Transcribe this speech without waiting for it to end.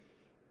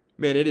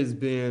Man, it has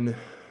been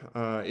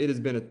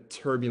a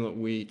turbulent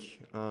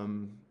week,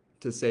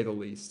 to say the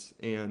least.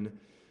 And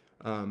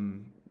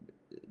um,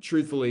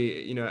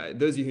 truthfully,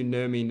 those of you who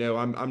know me know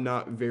I'm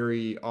not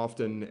very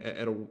often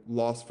at a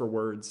loss for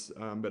words,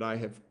 but I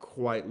have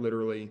quite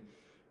literally,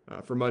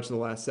 for much of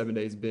the last 7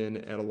 days, been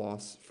at a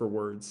loss for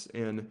words.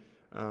 And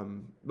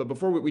but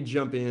before we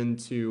jump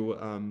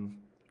into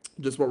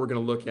just what we're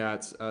going to look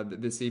at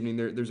this evening,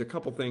 there's a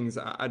couple things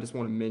I just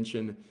want to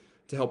mention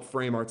to help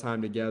frame our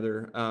time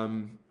together.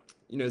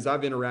 As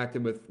I've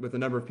interacted with a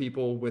number of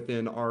people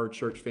within our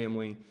church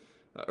family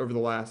over the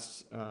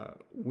last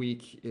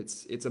week,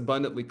 it's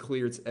abundantly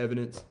clear, it's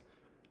evident.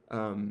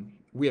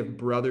 We have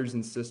brothers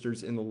and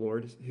sisters in the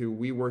Lord who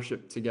we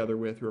worship together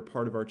with, who are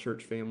part of our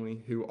church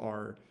family, who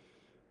are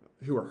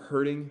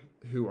hurting,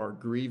 who are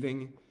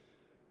grieving,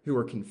 who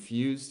are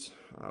confused.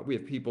 We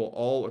have people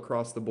all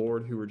across the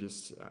board who are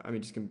just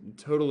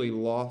totally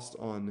lost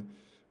on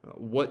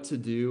what to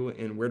do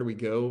and where do we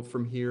go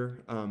from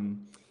here.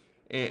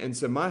 And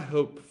so my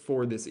hope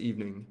for this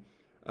evening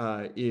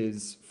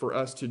is for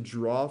us to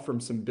draw from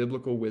some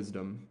biblical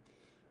wisdom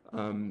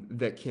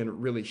that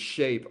can really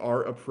shape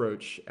our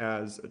approach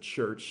as a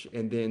church,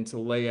 and then to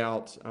lay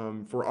out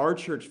for our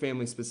church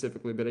family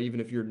specifically, but even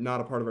if you're not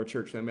a part of our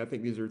church family, I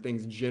think these are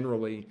things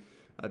generally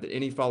that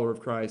any follower of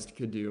Christ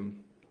could do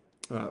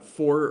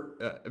for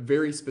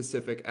very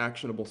specific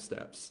actionable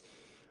steps.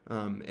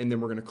 And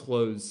then we're going to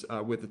close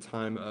with a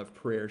time of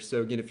prayer.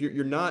 So again, if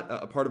you're not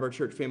a part of our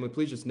church family,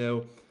 please just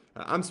know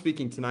I'm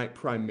speaking tonight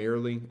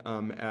primarily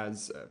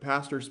as a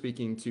pastor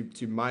speaking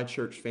to my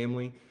church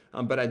family.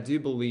 But I do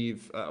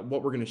believe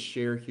what we're going to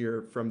share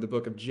here from the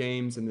book of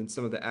James and then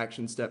some of the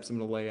action steps I'm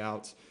going to lay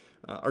out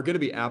are going to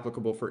be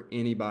applicable for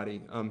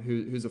anybody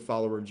who's a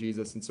follower of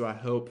Jesus. And so I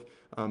hope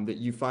that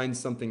you find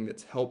something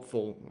that's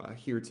helpful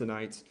here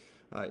tonight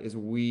as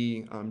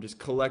we just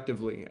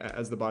collectively,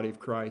 as the body of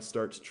Christ,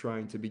 starts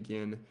trying to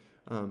begin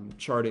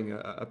charting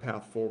a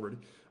path forward.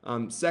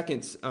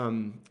 Second,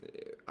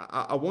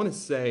 I want to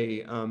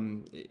say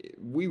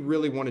we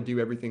really want to do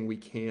everything we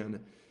can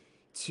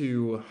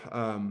to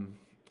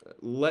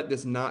let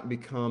this not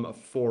become a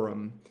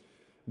forum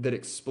that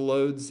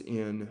explodes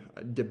in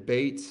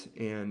debate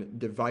and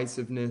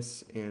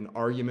divisiveness and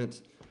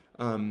argument.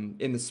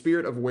 In the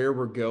spirit of where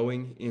we're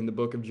going in the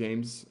book of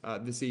James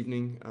this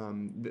evening,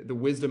 the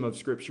wisdom of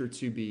Scripture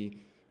to be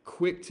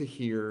quick to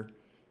hear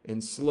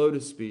and slow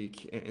to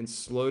speak and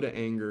slow to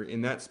anger,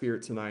 in that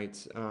spirit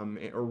tonight,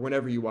 or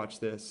whenever you watch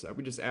this,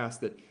 we just ask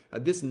that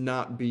this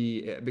not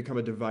become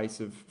a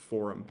divisive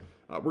forum.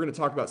 We're going to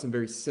talk about some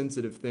very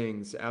sensitive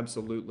things,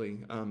 absolutely.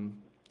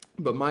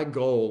 But my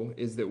goal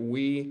is that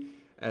we,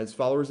 as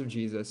followers of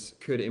Jesus,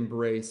 could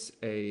embrace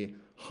a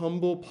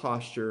humble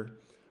posture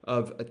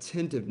of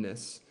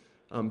attentiveness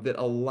that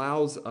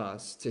allows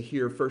us to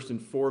hear first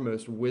and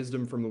foremost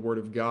wisdom from the Word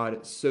of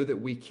God so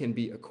that we can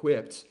be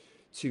equipped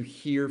to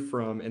hear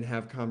from and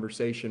have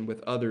conversation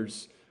with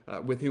others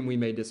with whom we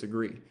may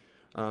disagree.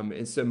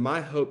 And so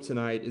my hope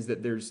tonight is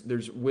that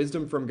there's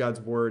wisdom from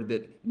God's Word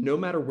that no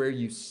matter where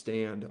you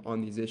stand on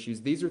these issues,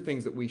 these are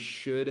things that we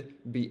should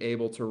be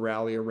able to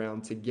rally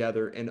around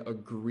together and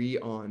agree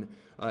on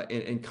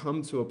and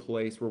come to a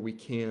place where we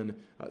can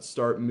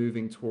start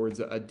moving towards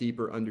a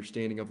deeper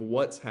understanding of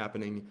what's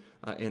happening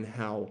and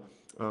how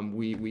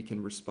we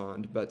can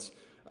respond. But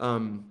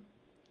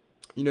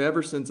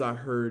ever since I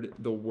heard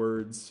the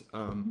words,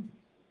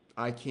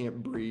 I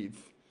can't breathe,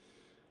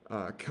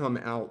 come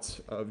out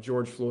of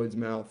George Floyd's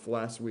mouth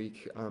last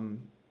week.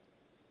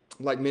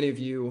 Like many of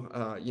you,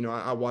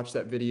 I watched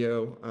that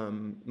video.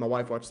 My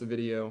wife watched the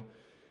video.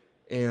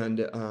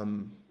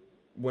 And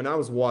when I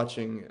was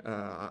watching,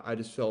 I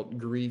just felt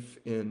grief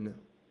in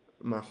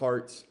my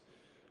heart.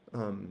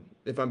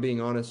 If I'm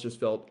being honest, just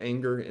felt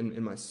anger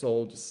in my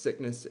soul, just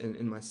sickness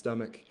in my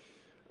stomach.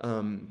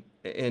 And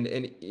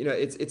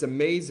it's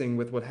amazing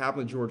with what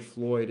happened to George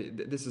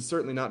Floyd. This has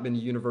certainly not been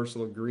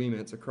universal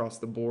agreements across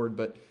the board,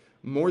 but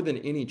more than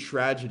any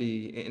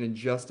tragedy and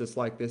injustice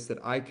like this that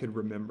I could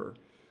remember,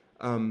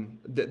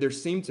 there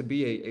seemed to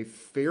be a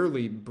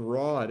fairly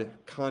broad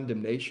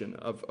condemnation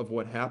of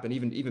what happened.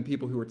 Even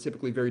people who are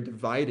typically very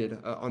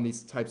divided on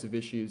these types of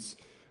issues,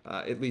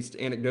 at least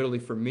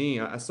anecdotally for me,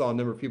 I saw a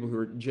number of people who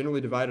are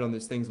generally divided on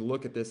these things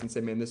look at this and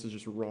say, "Man, this is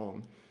just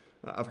wrong."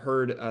 I've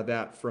heard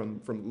that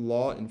from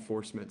law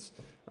enforcement.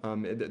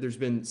 There's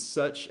been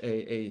such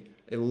a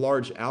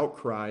large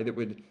outcry that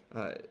would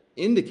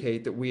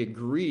indicate that we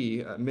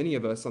agree, many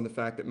of us, on the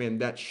fact that, man,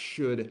 that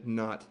should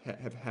not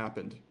have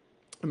happened.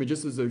 I mean,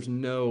 just as there's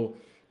no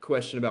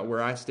question about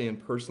where I stand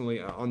personally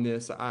on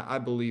this, I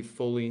believe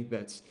fully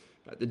that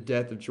the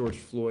death of George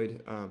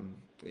Floyd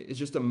is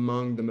just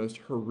among the most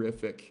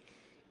horrific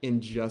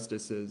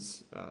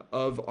injustices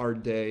of our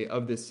day,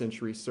 of this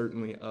century,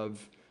 certainly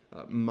of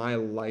my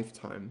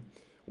lifetime.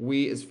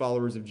 We, as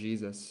followers of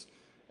Jesus,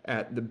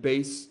 at the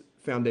base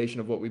foundation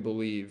of what we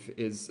believe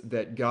is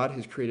that God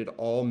has created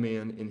all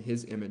man in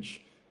his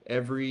image.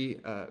 Every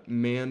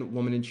man,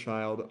 woman, and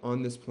child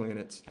on this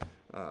planet,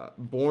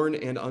 born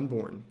and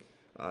unborn,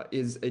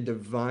 is a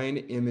divine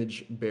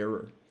image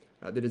bearer.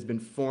 that has been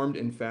formed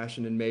and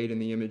fashioned and made in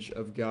the image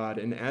of God,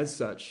 and as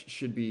such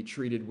should be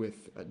treated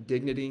with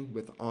dignity,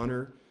 with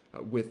honor,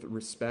 with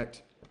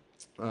respect.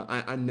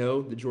 I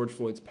know that George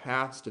Floyd's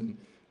past and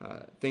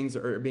things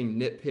are being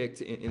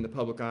nitpicked in the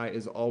public eye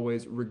as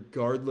always,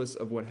 regardless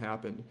of what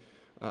happened.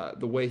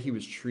 The way he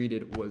was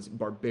treated was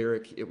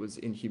barbaric, it was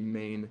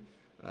inhumane,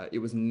 it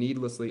was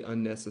needlessly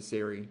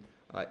unnecessary,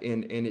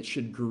 and it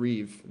should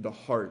grieve the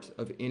heart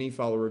of any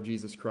follower of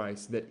Jesus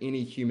Christ that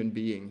any human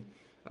being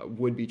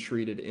would be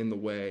treated in the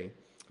way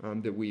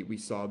that we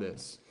saw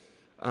this.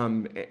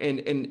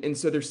 And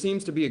so there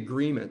seems to be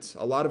agreement,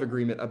 a lot of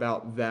agreement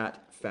about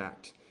that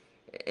fact.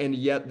 And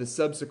yet the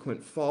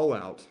subsequent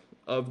fallout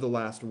of the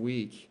last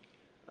week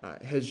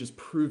has just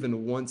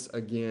proven once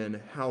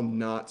again how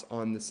not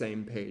on the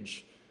same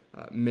page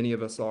many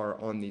of us are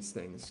on these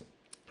things,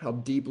 how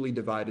deeply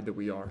divided that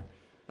we are.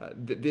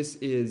 This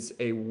is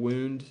a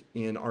wound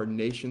in our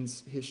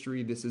nation's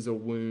history. This is a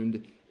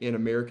wound in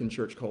American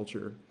church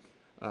culture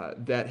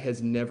that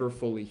has never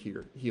fully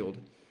healed.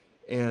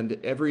 And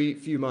every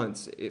few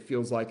months, it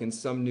feels like in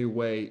some new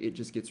way, it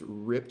just gets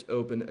ripped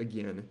open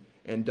again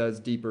and does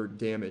deeper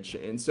damage.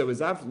 And so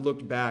as I've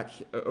looked back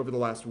over the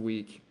last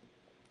week,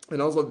 and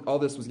also all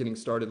this was getting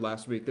started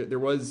last week, there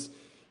was,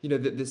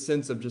 this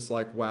sense of just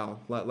like, wow,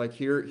 like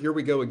here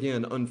we go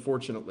again,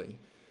 unfortunately.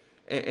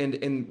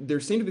 And there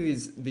seem to be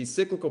these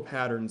cyclical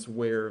patterns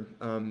where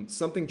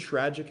something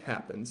tragic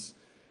happens,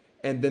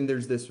 and then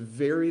there's this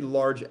very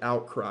large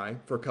outcry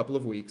for a couple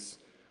of weeks,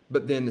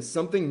 but then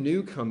something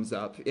new comes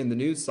up in the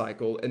news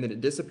cycle, and then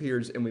it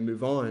disappears and we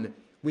move on.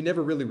 We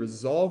never really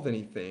resolve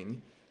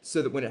anything,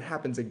 so that when it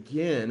happens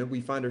again, we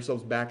find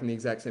ourselves back in the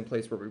exact same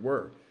place where we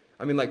were.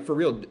 I mean, like, for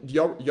real, do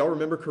y'all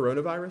remember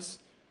coronavirus?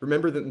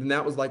 Remember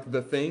that was like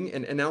the thing,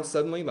 and now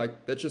suddenly,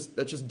 like, that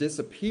just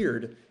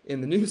disappeared in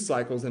the news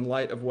cycles in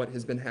light of what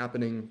has been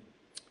happening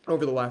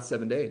over the last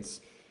 7 days.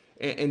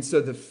 And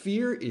so the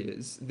fear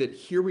is that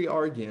here we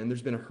are again.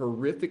 There's been a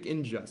horrific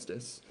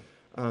injustice.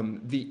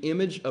 The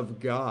image of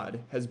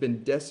God has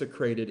been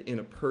desecrated in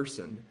a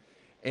person.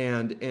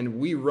 And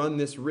we run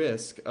this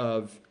risk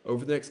of,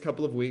 over the next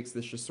couple of weeks,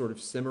 this just sort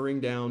of simmering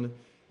down,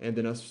 and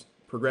then us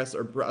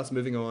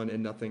moving on,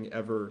 and nothing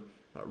ever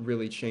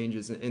really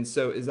changes. And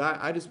so as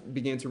I just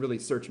began to really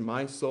search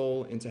my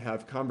soul and to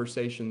have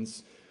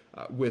conversations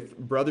with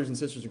brothers and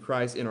sisters in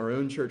Christ in our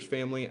own church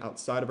family,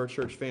 outside of our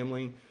church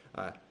family,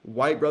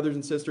 white brothers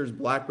and sisters,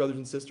 black brothers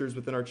and sisters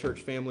within our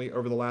church family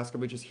over the last couple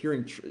weeks, just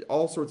hearing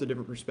all sorts of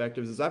different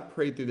perspectives. As I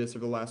prayed through this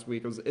over the last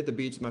week, I was at the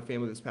beach with my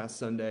family this past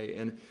Sunday,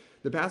 and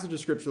the passage of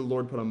scripture the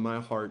Lord put on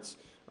my heart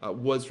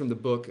was from the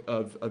book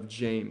of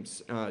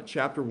James,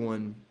 chapter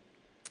 1,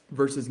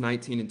 verses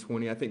 19 and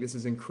 20. I think this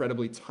is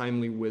incredibly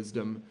timely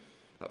wisdom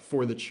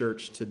for the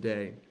church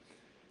today.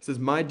 It says,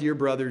 "My dear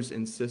brothers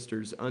and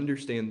sisters,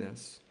 understand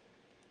this.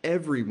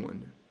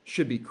 Everyone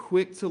should be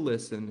quick to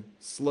listen,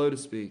 slow to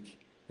speak,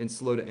 and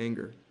slow to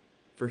anger.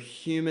 For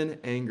human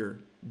anger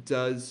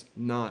does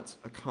not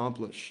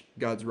accomplish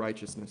God's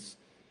righteousness.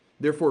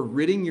 Therefore,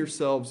 ridding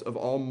yourselves of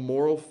all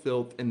moral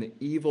filth and the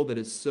evil that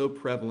is so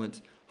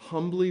prevalent,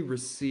 humbly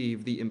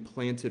receive the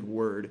implanted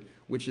word,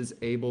 which is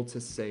able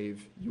to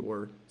save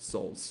your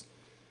souls."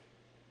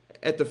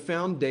 At the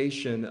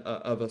foundation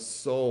of a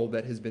soul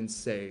that has been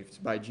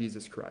saved by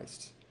Jesus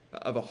Christ,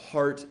 of a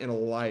heart and a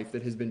life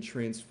that has been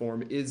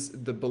transformed, is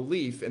the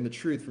belief and the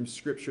truth from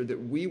Scripture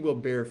that we will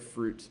bear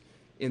fruit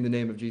in the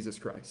name of Jesus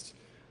Christ.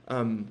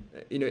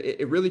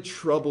 It really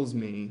troubles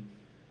me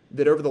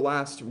that over the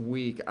last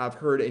week, I've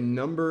heard a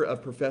number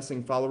of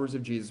professing followers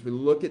of Jesus. We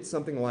look at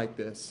something like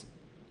this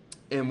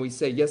and we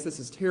say, yes, this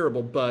is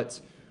terrible,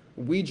 but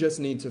we just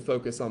need to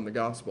focus on the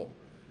gospel.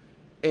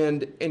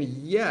 And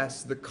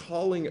yes, the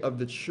calling of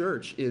the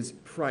church is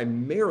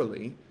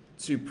primarily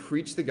to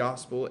preach the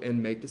gospel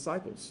and make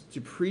disciples, to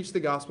preach the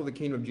gospel of the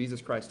kingdom of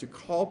Jesus Christ, to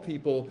call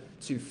people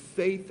to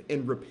faith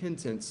and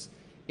repentance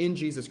in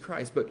Jesus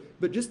Christ.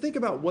 But just think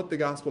about what the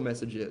gospel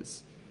message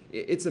is.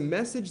 It's a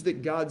message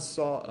that God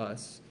saw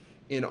us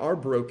in our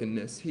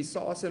brokenness. He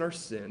saw us in our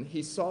sin.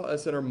 He saw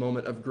us in our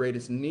moment of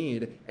greatest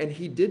need, and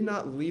he did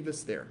not leave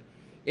us there.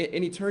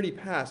 In eternity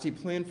past, he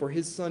planned for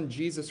his son,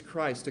 Jesus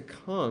Christ, to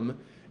come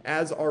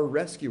as our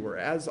rescuer,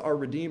 as our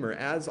redeemer,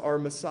 as our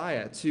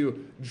Messiah,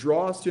 to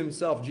draw us to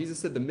himself. Jesus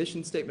said the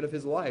mission statement of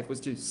his life was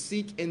to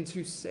seek and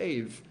to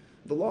save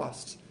the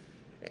lost.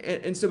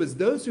 And so as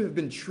those who have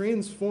been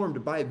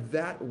transformed by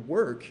that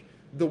work,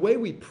 the way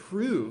we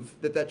prove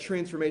that that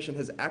transformation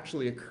has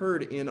actually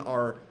occurred in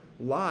our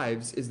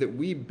lives is that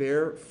we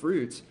bear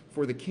fruit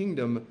for the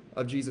kingdom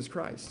of Jesus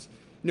Christ.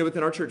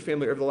 Within our church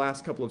family over the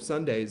last couple of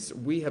Sundays,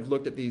 we have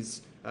looked at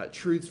these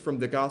truths from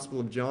the Gospel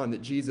of John,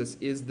 that Jesus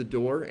is the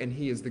door and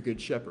he is the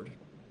good shepherd.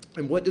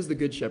 And what does the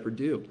good shepherd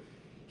do?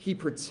 He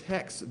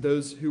protects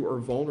those who are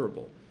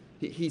vulnerable.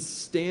 He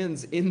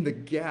stands in the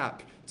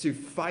gap to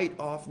fight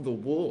off the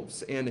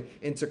wolves and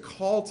to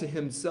call to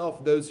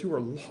himself those who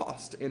are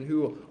lost and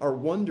who are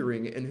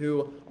wandering and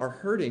who are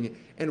hurting.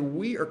 And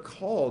we are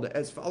called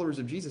as followers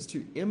of Jesus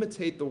to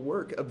imitate the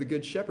work of the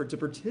Good Shepherd, to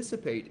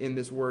participate in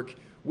this work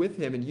with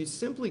him. And you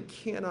simply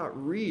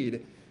cannot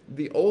read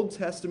the Old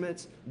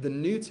Testament, the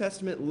New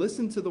Testament,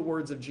 listen to the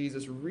words of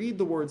Jesus, read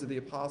the words of the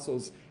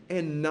apostles,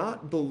 and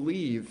not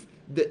believe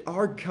that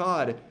our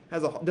God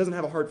doesn't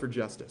have a heart for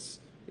justice.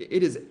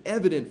 It is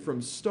evident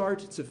from start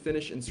to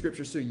finish in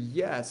Scripture. So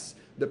yes,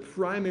 the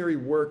primary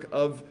work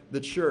of the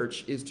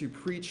church is to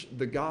preach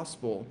the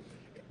gospel.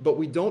 But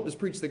we don't just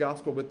preach the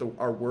gospel with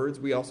our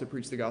words, we also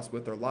preach the gospel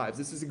with our lives.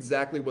 This is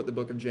exactly what the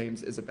book of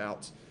James is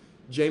about.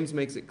 James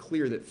makes it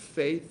clear that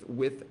faith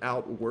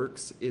without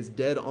works is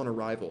dead on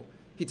arrival.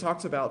 He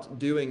talks about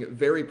doing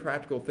very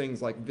practical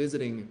things like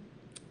visiting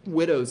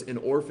widows and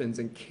orphans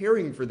and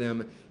caring for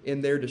them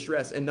in their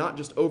distress, and not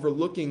just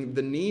overlooking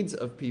the needs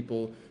of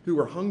people who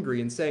are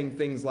hungry and saying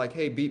things like,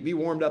 hey, be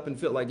warmed up and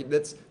filled. Like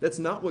that's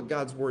not what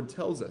God's word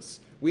tells us.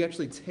 We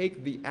actually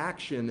take the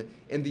action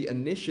and the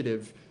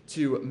initiative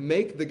to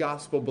make the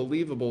gospel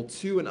believable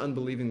to an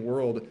unbelieving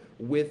world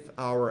with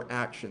our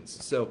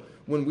actions. So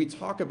when we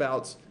talk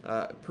about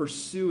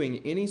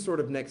pursuing any sort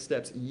of next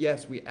steps,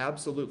 yes, we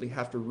absolutely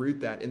have to root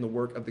that in the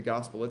work of the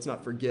gospel. Let's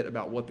not forget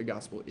about what the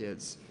gospel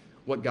is,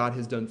 what God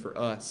has done for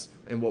us,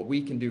 and what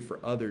we can do for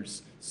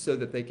others so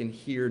that they can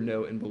hear,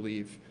 know, and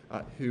believe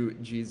who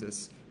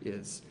Jesus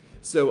is.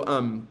 So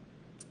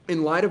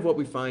in light of what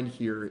we find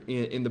here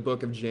in the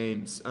book of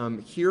James,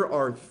 here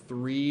are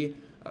three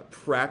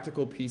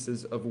practical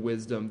pieces of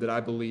wisdom that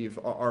I believe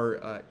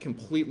are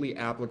completely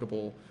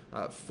applicable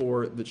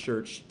for the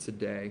church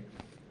today.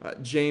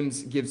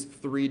 James gives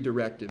three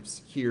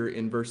directives here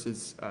in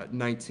verses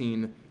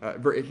 19.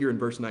 Here in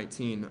verse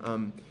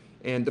 19.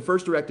 And the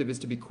first directive is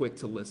to be quick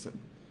to listen.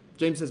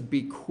 James says,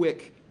 be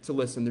quick to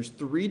listen. There's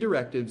three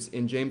directives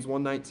in James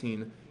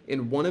 1:19.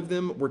 In one of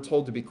them, we're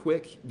told to be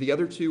quick. The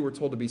other two, we're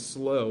told to be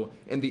slow.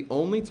 And the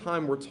only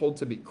time we're told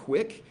to be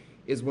quick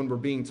is when we're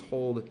being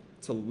told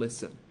to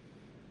listen.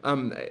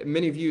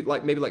 Many of you,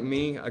 maybe like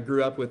me, I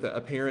grew up with a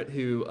parent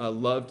who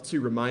loved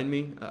to remind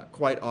me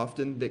quite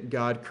often that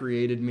God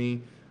created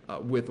me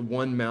with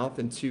one mouth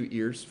and two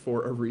ears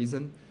for a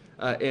reason.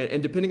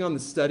 And depending on the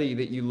study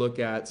that you look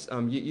at,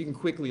 you can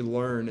quickly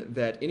learn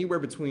that anywhere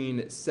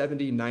between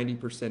 70,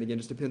 90%, again,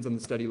 just depends on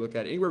the study you look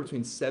at, anywhere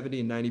between 70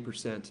 and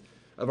 90%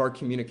 of our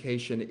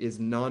communication is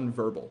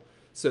nonverbal.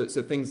 So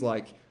things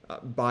like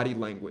body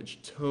language,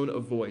 tone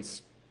of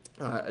voice,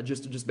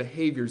 just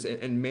behaviors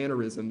and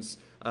mannerisms.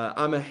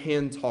 I'm a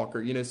hand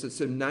talker,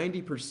 so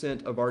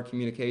 90% of our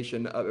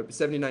communication,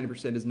 70,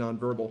 90% is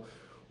nonverbal.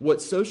 What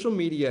social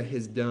media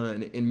has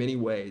done in many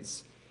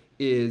ways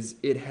is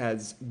it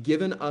has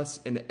given us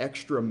an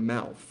extra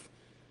mouth,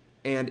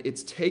 and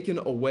it's taken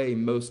away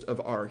most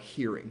of our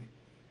hearing.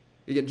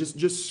 Again,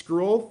 just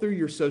scroll through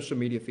your social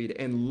media feed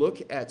and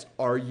look at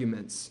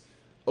arguments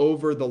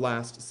over the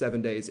last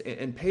 7 days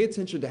and pay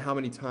attention to how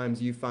many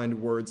times you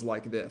find words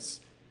like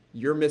this.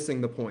 You're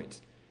missing the point.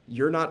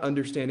 You're not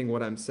understanding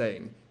what I'm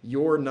saying.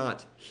 You're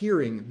not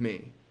hearing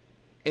me.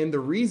 And the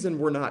reason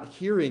we're not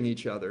hearing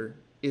each other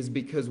is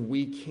because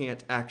we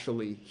can't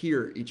actually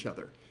hear each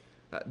other.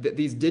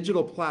 These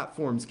digital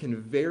platforms can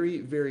very,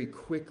 very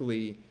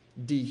quickly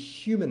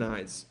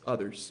dehumanize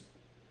others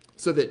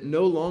so that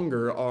no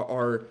longer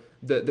are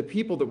the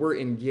people that we're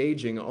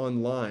engaging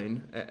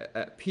online,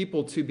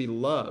 people to be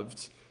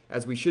loved,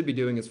 as we should be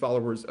doing as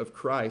followers of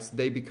Christ.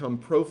 They become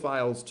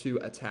profiles to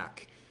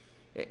attack.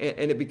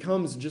 And it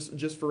becomes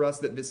just for us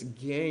that this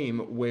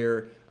game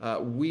where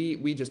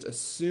we just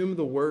assume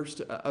the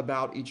worst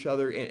about each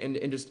other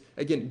and just,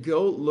 again,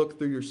 go look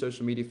through your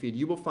social media feed.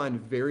 You will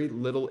find very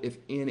little, if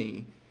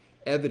any,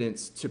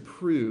 evidence to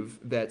prove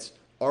that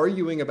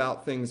arguing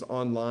about things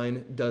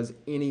online does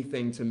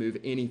anything to move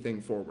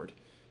anything forward.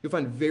 You'll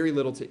find very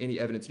little to any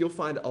evidence. You'll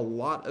find a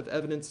lot of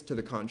evidence to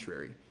the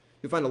contrary.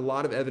 You'll find a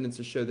lot of evidence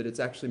to show that it's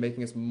actually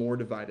making us more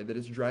divided, that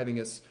it's driving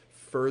us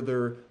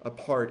further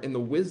apart. And the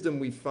wisdom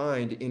we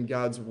find in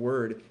God's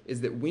word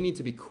is that we need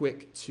to be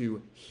quick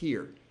to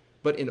hear.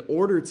 But in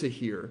order to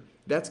hear,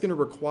 that's going to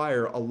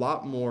require a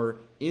lot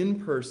more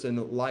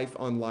in-person,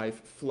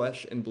 life-on-life,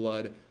 flesh and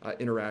blood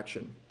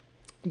interaction.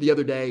 The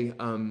other day,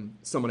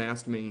 someone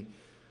asked me,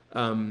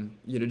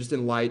 just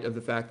in light of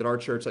the fact that our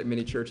church, like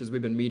many churches,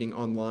 we've been meeting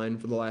online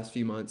for the last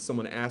few months,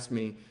 someone asked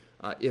me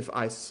if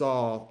I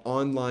saw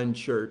online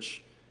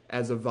church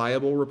as a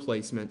viable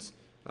replacement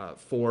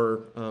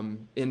for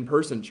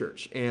in-person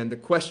church. And the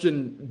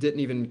question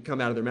didn't even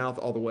come out of their mouth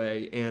all the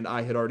way, and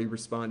I had already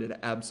responded,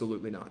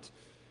 absolutely not.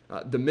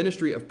 The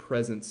ministry of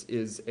presence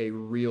is a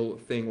real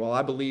thing. While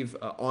I believe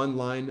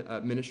online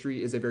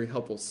ministry is a very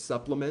helpful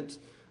supplement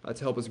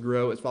to help us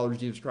grow as followers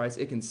of Jesus Christ,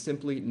 it can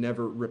simply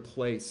never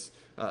replace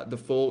the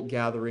full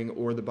gathering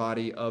or the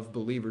body of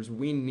believers.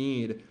 We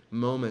need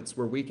moments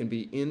where we can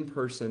be in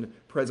person,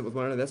 present with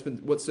one another. That's been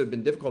what's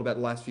been difficult about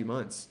the last few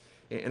months.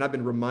 And I've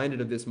been reminded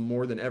of this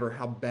more than ever,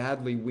 how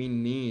badly we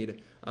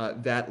need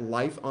that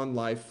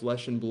life-on-life,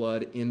 flesh and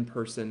blood,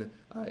 in-person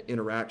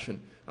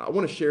interaction. I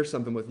want to share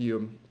something with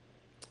you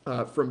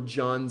from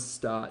John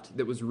Stott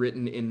that was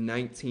written in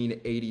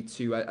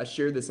 1982. I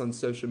shared this on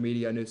social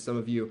media. I know some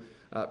of you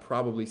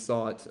probably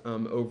saw it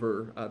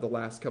over the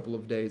last couple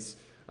of days.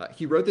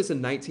 He wrote this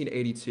in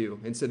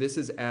 1982, and so this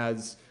is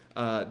as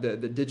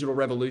the digital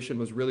revolution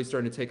was really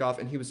starting to take off,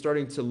 and he was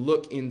starting to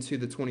look into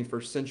the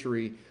 21st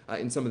century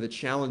and some of the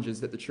challenges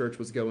that the church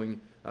was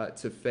going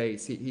to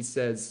face. He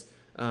says,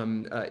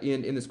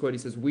 in this quote, he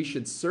says, "We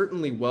should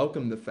certainly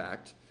welcome the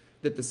fact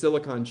that the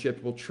silicon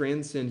chip will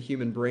transcend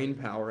human brain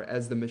power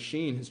as the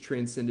machine has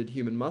transcended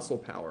human muscle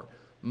power.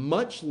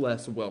 Much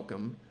less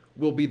welcome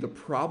will be the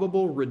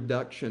probable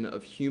reduction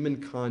of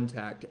human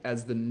contact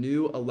as the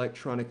new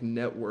electronic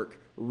network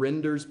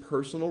renders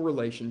personal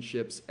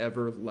relationships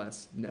ever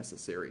less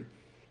necessary.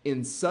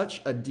 In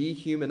such a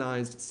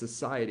dehumanized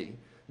society,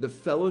 the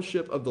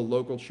fellowship of the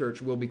local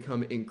church will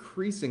become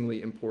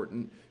increasingly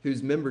important,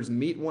 whose members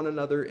meet one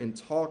another and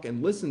talk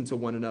and listen to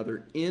one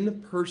another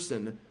in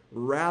person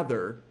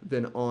rather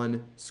than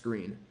on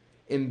screen.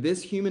 In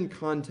this human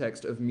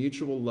context of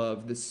mutual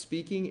love, the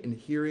speaking and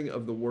hearing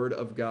of the Word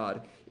of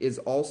God is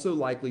also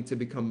likely to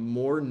become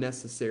more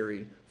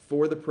necessary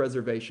for the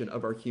preservation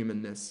of our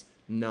humanness,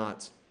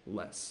 not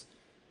less.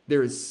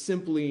 There is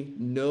simply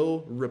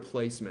no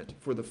replacement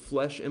for the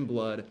flesh and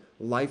blood,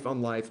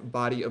 life-on-life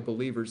body of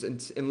believers.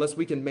 And unless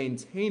we can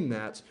maintain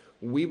that,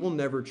 we will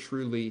never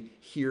truly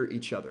hear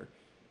each other.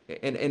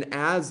 And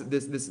as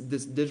this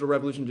digital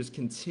revolution just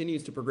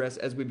continues to progress,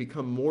 as we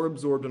become more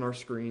absorbed in our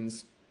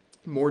screens,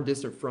 more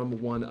distant from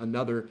one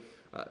another,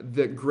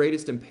 the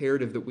greatest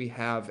imperative that we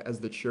have as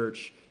the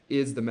church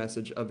is the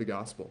message of the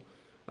gospel.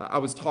 I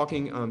was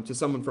talking to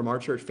someone from our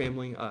church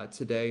family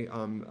today,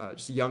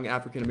 just a young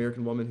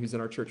African-American woman who's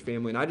in our church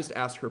family, and I just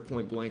asked her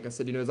point blank. I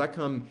said, as I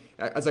come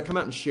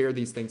out and share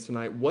these things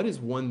tonight, what is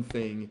one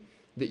thing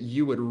that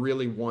you would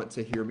really want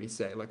to hear me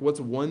say? Like, what's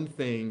one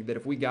thing that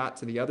if we got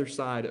to the other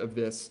side of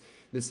this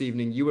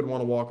evening, you would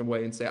want to walk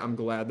away and say, I'm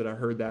glad that I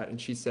heard that?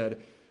 And she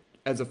said,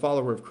 as a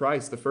follower of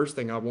Christ, the first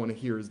thing I want to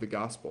hear is the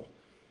gospel.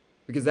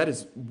 Because that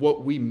is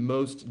what we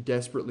most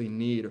desperately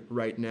need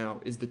right now,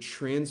 is the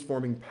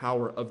transforming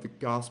power of the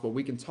gospel.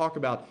 We can talk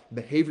about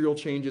behavioral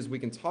changes, we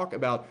can talk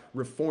about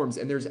reforms,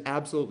 and there's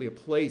absolutely a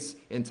place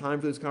and time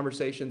for those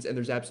conversations, and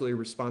there's absolutely a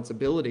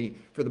responsibility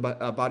for the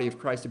body of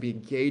Christ to be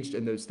engaged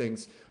in those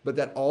things. But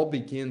that all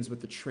begins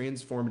with the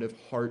transformative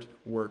heart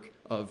work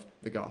of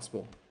the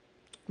gospel.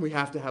 We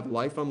have to have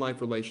life-on-life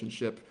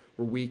relationship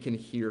where we can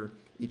hear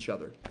each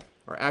other.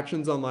 Our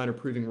actions online are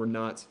proving we're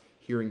not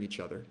hearing each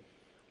other.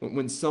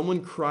 When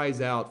someone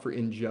cries out for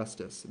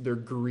injustice, they're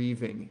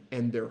grieving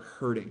and they're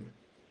hurting.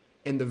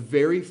 And the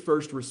very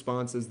first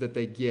responses that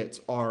they get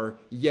are,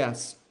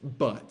 yes,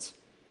 but.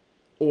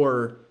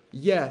 Or,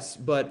 yes,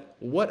 but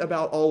what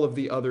about all of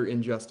the other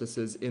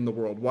injustices in the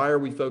world? Why are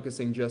we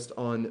focusing just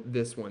on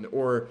this one?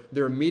 Or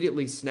they're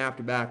immediately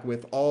snapped back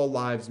with all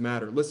lives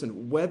matter.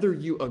 Listen, whether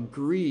you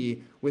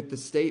agree with the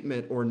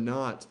statement or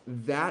not,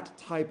 that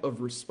type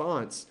of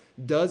response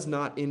does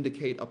not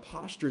indicate a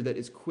posture that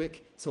is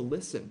quick to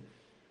listen.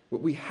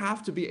 We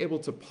have to be able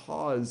to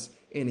pause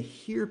and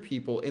hear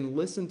people and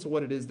listen to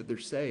what it is that they're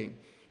saying.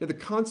 Now, the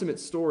consummate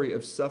story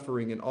of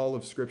suffering in all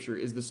of Scripture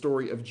is the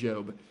story of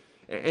Job.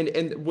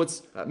 And what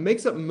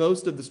makes up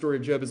most of the story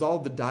of Job is all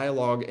the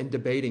dialogue and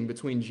debating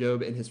between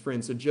Job and his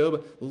friends. So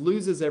Job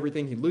loses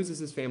everything. He loses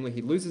his family.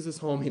 He loses his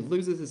home. He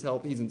loses his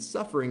health. He's in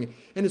suffering.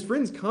 And his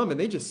friends come and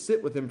they just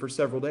sit with him for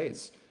several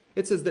days.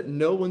 It says that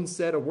no one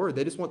said a word.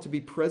 They just want to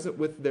be present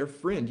with their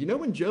friend. You know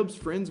when Job's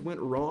friends went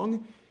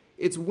wrong?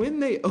 It's when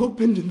they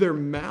opened their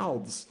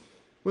mouths,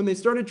 when they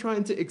started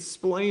trying to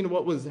explain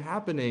what was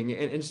happening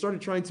and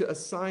started trying to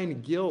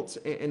assign guilt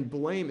and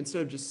blame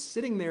instead of just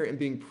sitting there and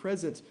being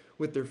present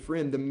with their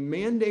friend. The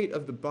mandate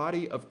of the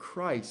body of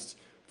Christ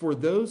for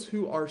those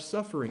who are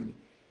suffering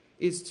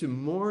is to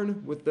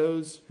mourn with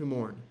those who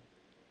mourn.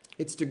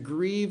 It's to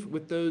grieve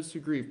with those who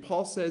grieve.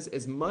 Paul says,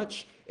 as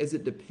much as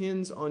it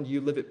depends on you,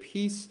 live at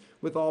peace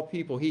with all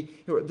people.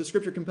 The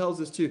scripture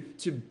compels us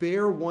to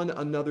bear one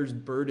another's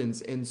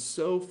burdens and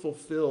so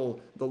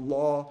fulfill the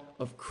law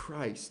of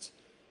Christ.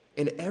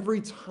 And every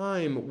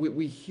time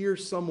we hear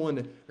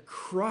someone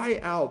cry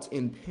out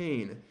in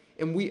pain,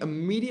 and we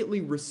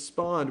immediately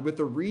respond with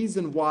the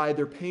reason why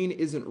their pain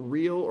isn't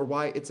real or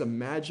why it's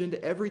imagined,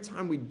 every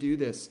time we do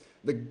this,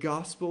 the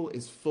gospel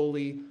is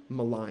fully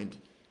maligned.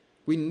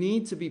 We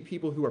need to be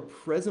people who are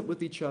present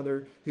with each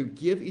other, who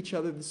give each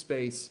other the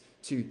space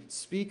to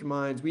speak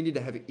minds. We need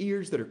to have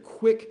ears that are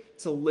quick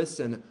to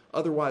listen.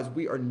 Otherwise,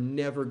 we are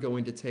never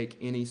going to take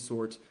any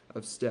sort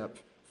of step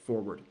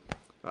forward.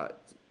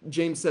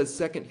 James says,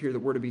 second here, that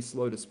we're to be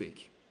slow to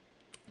speak.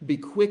 Be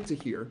quick to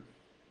hear.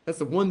 That's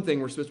the one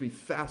thing we're supposed to be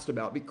fast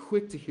about. Be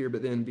quick to hear,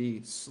 but then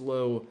be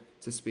slow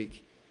to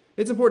speak.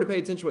 It's important to pay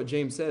attention to what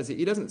James says.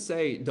 He doesn't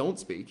say don't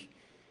speak.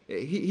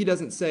 He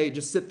doesn't say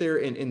just sit there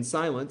in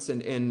silence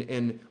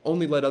and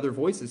only let other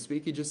voices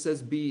speak. He just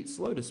says be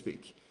slow to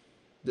speak.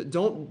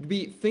 Don't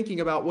be thinking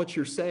about what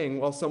you're saying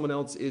while someone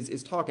else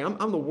is talking.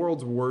 I'm the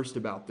world's worst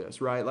about this,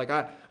 right? Like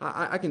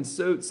I can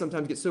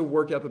sometimes get so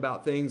worked up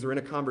about things or in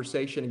a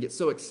conversation and get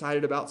so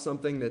excited about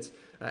something that's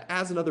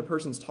as another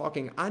person's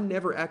talking, I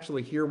never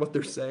actually hear what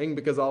they're saying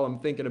because all I'm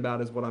thinking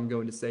about is what I'm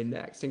going to say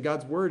next. And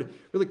God's word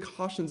really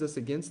cautions us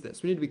against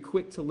this. We need to be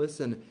quick to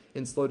listen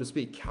and slow to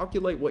speak.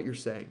 Calculate what you're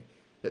saying.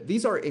 That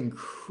these are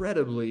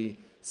incredibly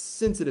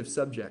sensitive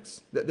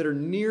subjects that are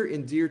near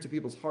and dear to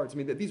people's hearts. I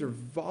mean, that these are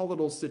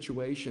volatile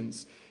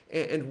situations.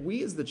 And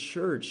we as the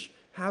church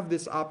have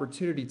this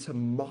opportunity to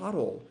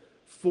model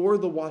for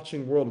the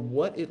watching world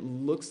what it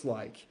looks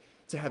like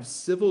to have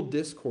civil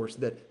discourse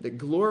that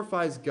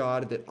glorifies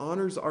God, that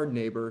honors our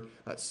neighbor,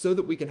 so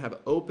that we can have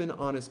open,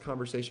 honest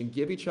conversation,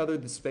 give each other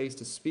the space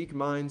to speak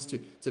minds,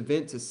 to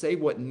vent, to say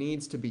what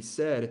needs to be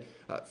said,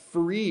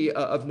 free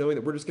of knowing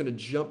that we're just going to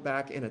jump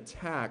back and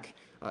attack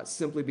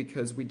simply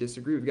because we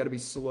disagree. We've got to be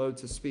slow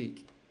to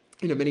speak.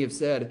 Many have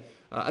said,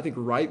 I think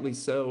rightly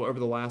so over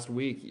the last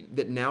week,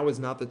 that now is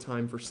not the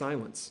time for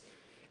silence.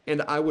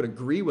 And I would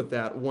agree with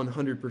that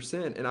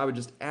 100%. And I would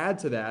just add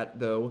to that,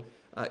 though,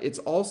 it's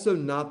also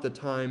not the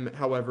time,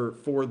 however,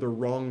 for the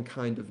wrong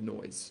kind of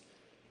noise.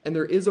 And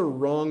there is a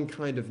wrong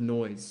kind of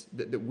noise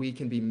that we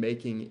can be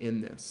making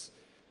in this.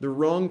 The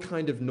wrong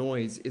kind of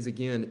noise is,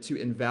 again, to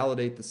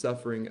invalidate the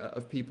suffering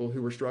of people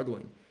who are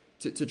struggling,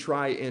 to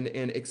try and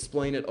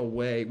explain it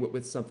away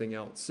with something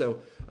else. So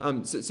I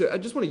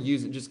just want to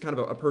use just kind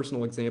of a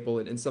personal example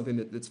and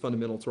something that's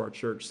fundamental to our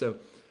church. So,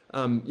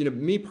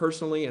 me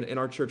personally and in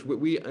our church,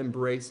 we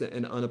embrace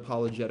an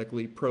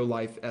unapologetically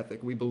pro-life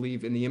ethic. We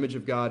believe in the image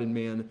of God in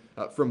man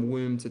from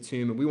womb to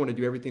tomb, and we want to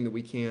do everything that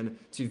we can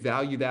to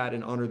value that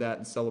and honor that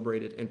and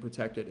celebrate it and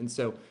protect it. And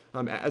so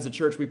as a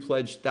church, we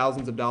pledge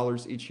thousands of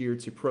dollars each year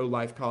to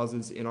pro-life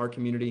causes in our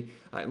community.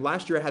 And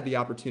last year, I had the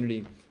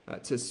opportunity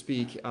to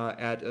speak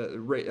at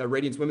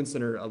Radiance Women's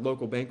Center, a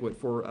local banquet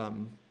for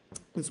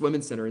this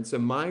women's center. And so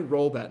my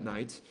role that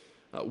night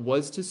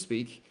was to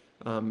speak,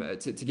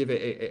 to give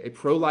a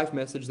pro-life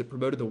message that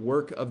promoted the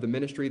work of the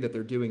ministry that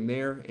they're doing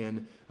there,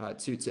 and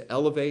to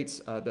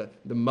elevate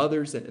the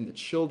mothers and the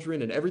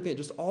children and everything,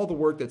 just all the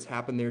work that's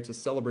happened there to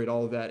celebrate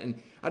all of that.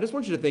 And I just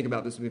want you to think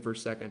about this with me for a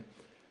second.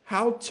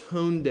 How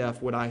tone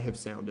deaf would I have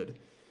sounded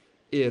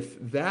if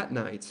that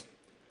night,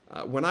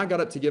 when I got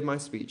up to give my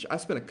speech, I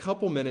spent a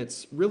couple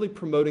minutes really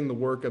promoting the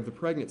work of the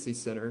pregnancy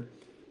center,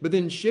 but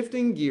then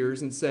shifting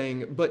gears and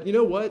saying, but you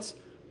know what?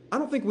 I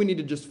don't think we need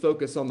to just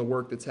focus on the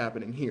work that's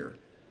happening here.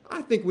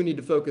 I think we need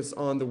to focus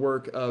on the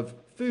work of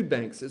food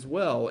banks as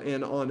well,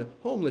 and on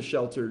homeless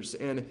shelters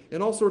and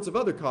all sorts of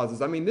other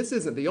causes. I mean, this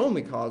isn't the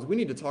only cause. We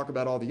need to talk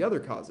about all the other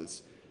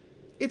causes.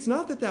 It's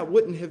not that that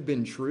wouldn't have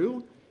been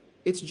true.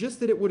 It's just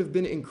that it would have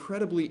been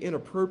incredibly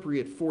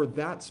inappropriate for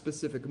that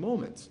specific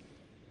moment.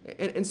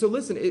 And so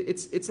listen,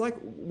 it's like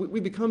we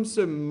become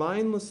so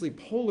mindlessly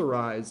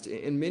polarized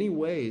in many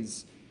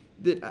ways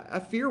that I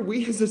fear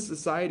we as a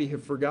society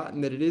have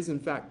forgotten that it is in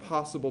fact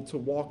possible to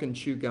walk and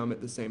chew gum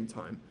at the same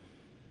time.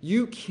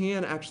 You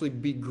can actually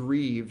be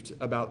grieved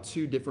about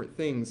two different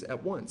things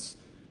at once.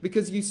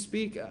 Because you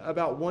speak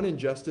about one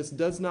injustice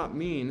does not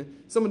mean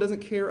someone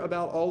doesn't care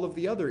about all of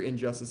the other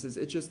injustices.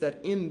 It's just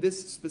that in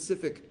this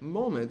specific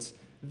moment,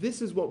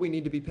 this is what we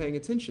need to be paying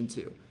attention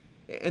to.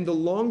 And the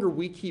longer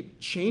we keep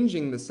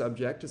changing the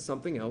subject to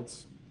something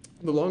else,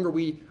 the longer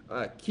we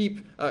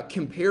keep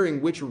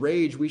comparing which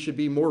rage we should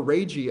be more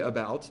ragey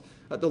about,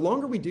 the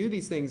longer we do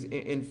these things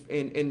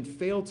and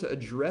fail to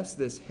address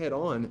this head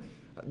on,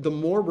 the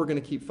more we're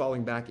going to keep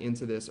falling back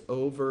into this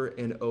over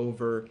and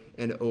over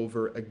and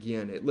over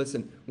again.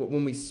 Listen,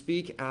 when we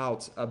speak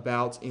out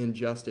about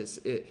injustice,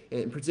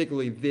 and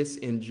particularly this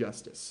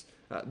injustice,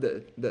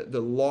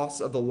 the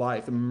loss of the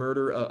life, the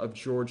murder of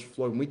George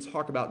Floyd, when we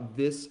talk about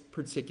this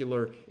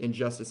particular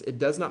injustice, it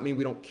does not mean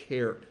we don't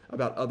care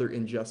about other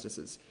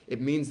injustices.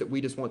 It means that we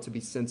just want to be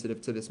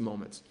sensitive to this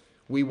moment.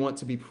 We want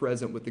to be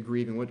present with the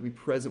grieving, we want to be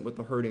present with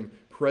the hurting,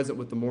 present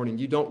with the mourning.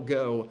 You don't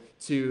go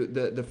to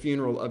the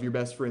funeral of your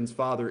best friend's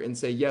father and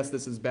say, yes,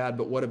 this is bad,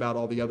 but what about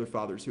all the other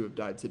fathers who have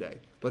died today?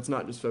 Let's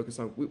not just focus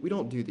on, we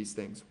don't do these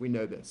things. We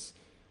know this.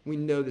 We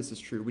know this is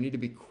true. We need to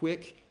be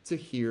quick to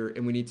hear,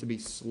 and we need to be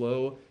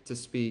slow to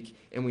speak,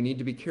 and we need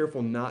to be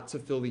careful not to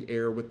fill the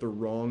air with the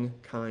wrong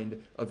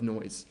kind of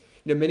noise.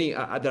 Many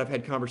that I've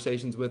had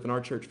conversations with in our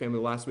church family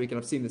last week, and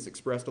I've seen this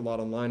expressed a lot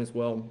online as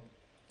well,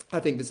 I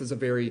think this is a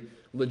very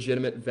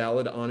legitimate,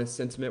 valid, honest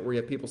sentiment where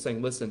you have people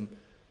saying, listen,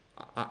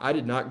 I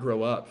did not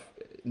grow up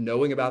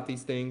knowing about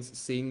these things,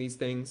 seeing these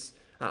things.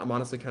 I'm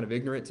honestly kind of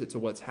ignorant to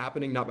what's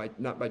happening, not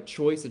by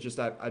choice. It's just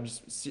I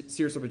just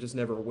seriously was just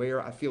never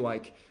aware. I feel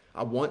like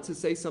I want to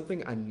say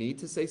something, I need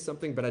to say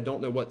something, but I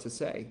don't know what to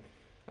say.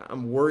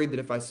 I'm worried that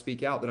if I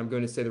speak out that I'm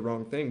going to say the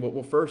wrong thing.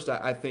 Well, first,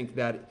 I think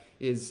that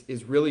is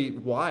really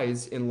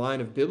wise in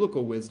line of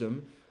biblical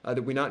wisdom,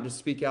 that we not just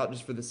speak out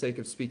just for the sake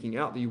of speaking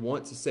out, that you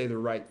want to say the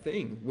right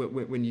thing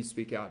when you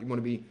speak out. You want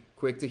to be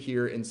quick to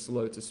hear and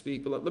slow to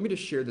speak. But let me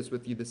just share this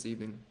with you this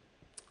evening.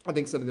 I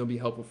think something that will be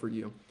helpful for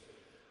you.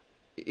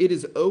 It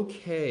is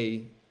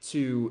okay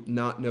to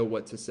not know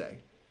what to say.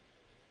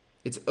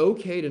 It's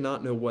okay to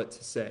not know what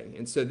to say.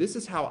 And so this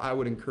is how I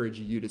would encourage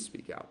you to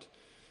speak out,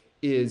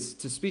 is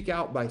to speak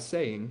out by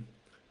saying,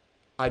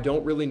 I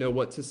don't really know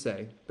what to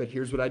say, but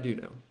here's what I do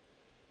know.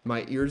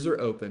 My ears are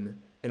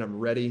open, and I'm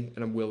ready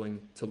and I'm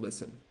willing to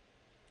listen.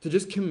 To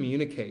just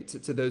communicate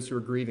to those who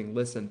are grieving,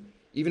 listen,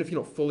 even if you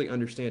don't fully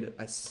understand it,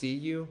 I see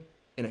you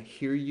and I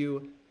hear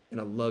you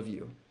and I love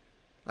you.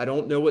 I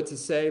don't know what to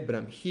say, but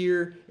I'm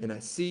here and I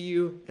see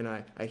you and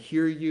I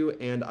hear you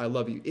and I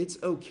love you. It's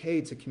okay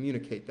to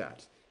communicate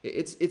that.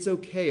 It's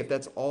okay if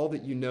that's all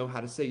that you know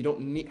how to say. You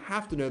don't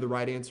have to know the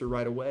right answer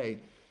right away,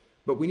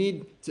 but we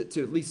need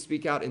to at least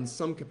speak out in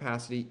some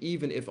capacity,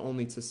 even if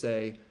only to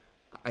say,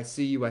 I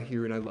see you, I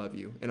hear, and I love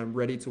you, and I'm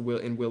ready to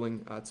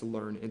willing to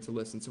learn and to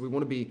listen. So we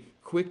want to be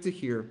quick to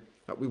hear.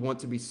 We want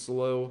to be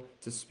slow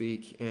to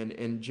speak,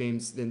 and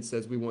James then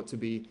says we want to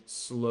be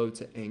slow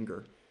to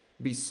anger.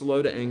 Be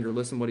slow to anger.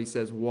 Listen what he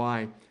says.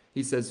 Why?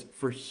 He says,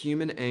 for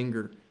human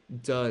anger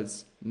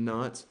does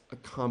not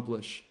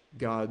accomplish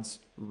God's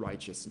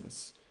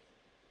righteousness.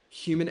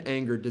 Human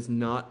anger does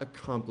not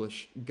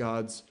accomplish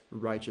God's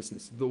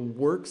righteousness. The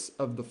works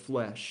of the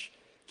flesh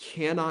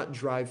cannot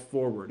drive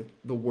forward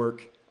the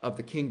work of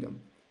the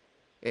kingdom.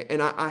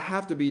 And I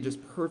have to be just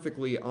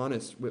perfectly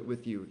honest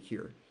with you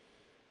here.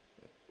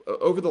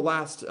 Over the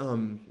last,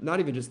 not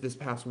even just this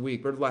past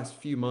week, but over the last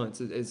few months,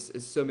 as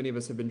so many of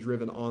us have been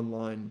driven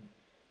online,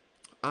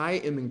 I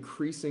am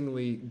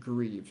increasingly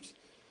grieved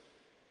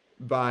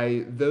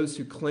by those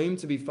who claim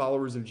to be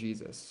followers of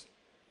Jesus.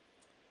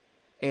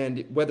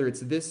 And whether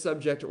it's this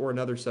subject or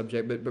another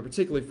subject, but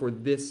particularly for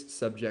this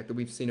subject that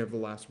we've seen over the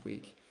last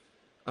week,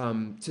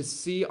 to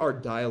see our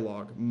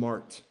dialogue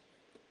marked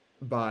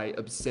by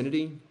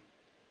obscenity,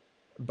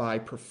 by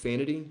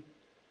profanity,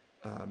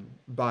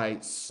 by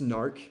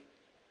snark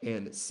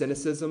and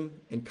cynicism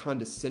and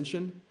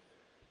condescension,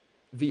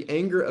 the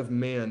anger of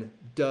man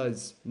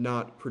does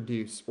not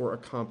produce or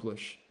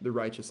accomplish the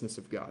righteousness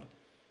of God.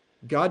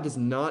 God does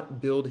not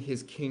build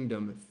his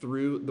kingdom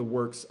through the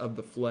works of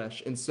the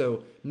flesh. And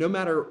so no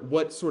matter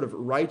what sort of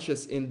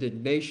righteous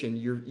indignation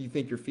you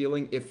think you're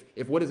feeling,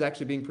 if what is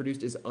actually being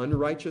produced is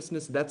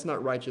unrighteousness, that's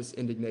not righteous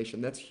indignation.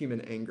 That's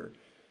human anger.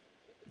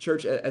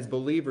 Church, as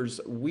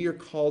believers, we are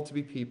called to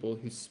be people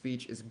whose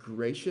speech is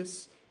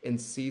gracious and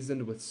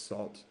seasoned with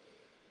salt.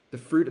 The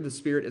fruit of the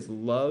Spirit is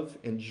love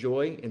and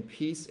joy and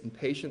peace and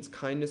patience,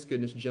 kindness,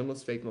 goodness,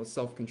 gentleness, faithfulness,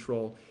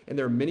 self-control. And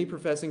there are many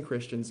professing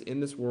Christians in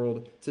this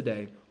world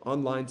today,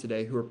 online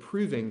today, who are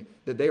proving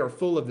that they are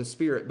full of the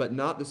Spirit, but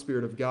not the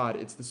Spirit of God.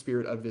 It's the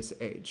spirit of this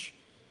age,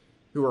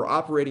 who are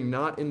operating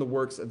not in the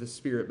works of the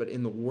Spirit, but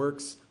in the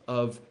works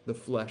of the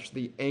flesh.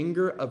 The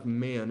anger of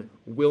man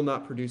will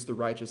not produce the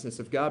righteousness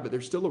of God, but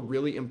there's still a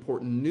really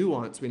important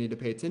nuance we need to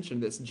pay attention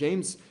to this.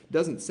 James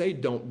doesn't say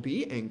don't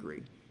be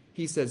angry.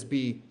 He says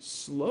be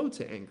slow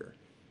to anger.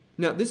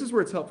 Now, this is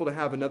where it's helpful to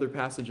have another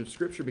passage of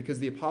Scripture, because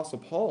the Apostle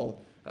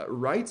Paul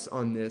writes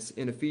on this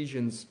in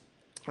Ephesians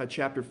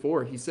chapter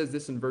 4. He says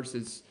this in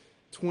verses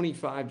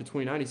 25 to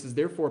 29. He says,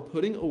 therefore,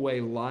 putting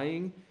away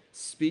lying,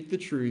 speak the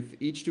truth,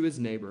 each to his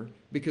neighbor,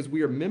 because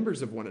we are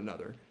members of one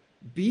another.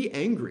 Be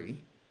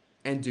angry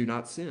and do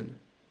not sin.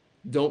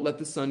 Don't let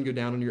the sun go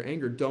down on your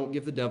anger. Don't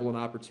give the devil an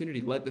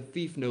opportunity. Let the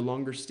thief no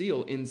longer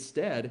steal.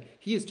 Instead,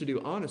 he is to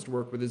do honest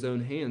work with his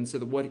own hands so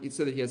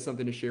that he has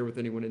something to share with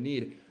anyone in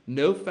need.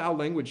 No foul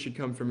language should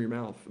come from your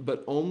mouth,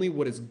 but only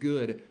what is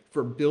good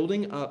for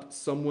building up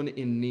someone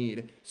in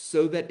need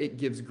so that it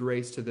gives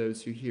grace to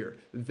those who hear.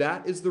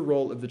 That is the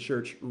role of the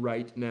church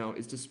right now,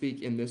 is to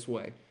speak in this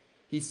way.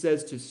 He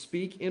says to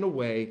speak in a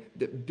way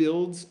that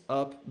builds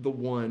up the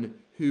one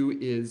who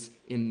is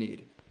in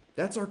need.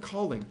 That's our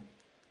calling.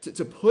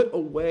 To put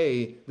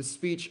away the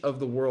speech of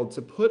the world,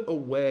 to put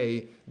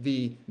away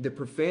the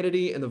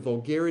profanity and the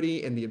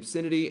vulgarity and the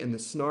obscenity and the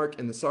snark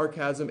and the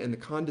sarcasm and the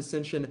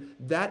condescension.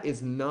 That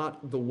is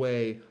not the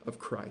way of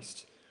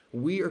Christ.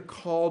 We are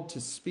called to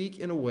speak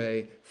in a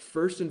way,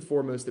 first and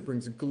foremost, that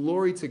brings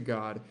glory to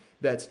God,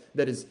 that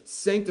is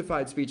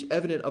sanctified speech,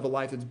 evident of a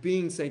life that's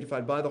being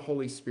sanctified by the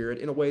Holy Spirit,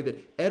 in a way that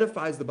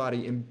edifies the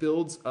body and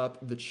builds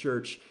up the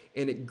church.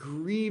 And it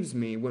grieves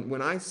me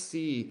when I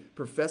see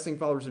professing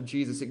followers of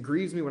Jesus. It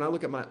grieves me when I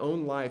look at my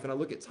own life and I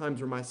look at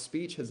times where my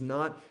speech has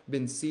not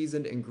been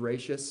seasoned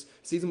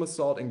with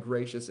salt and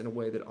gracious in a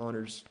way that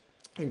honors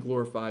and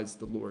glorifies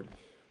the Lord.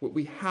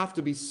 We have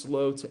to be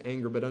slow to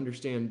anger, but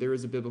understand there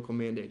is a biblical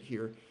mandate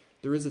here.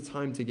 There is a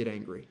time to get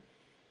angry.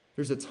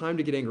 There's a time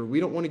to get angry. We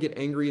don't want to get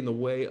angry in the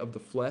way of the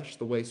flesh,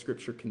 the way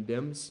Scripture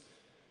condemns,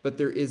 but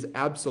there is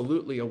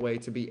absolutely a way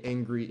to be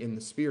angry in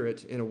the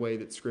Spirit in a way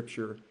that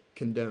Scripture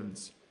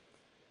condones.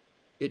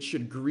 It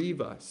should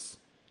grieve us,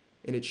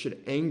 and it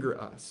should anger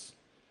us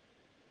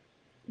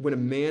when a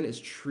man is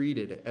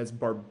treated as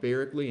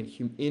barbarically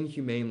and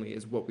inhumanely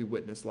as what we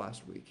witnessed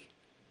last week.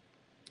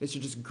 It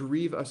should just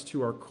grieve us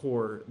to our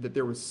core that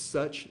there was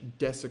such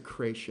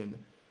desecration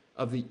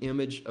of the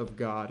image of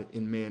God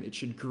in man. It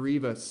should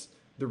grieve us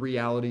the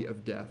reality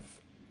of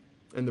death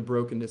and the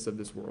brokenness of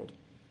this world.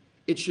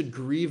 It should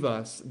grieve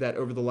us that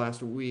over the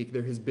last week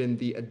there has been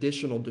the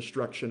additional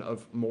destruction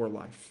of more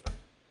life.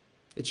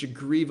 It should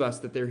grieve us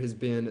that there has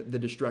been the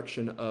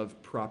destruction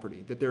of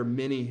property, that there are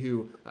many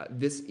who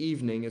this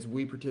evening, as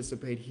we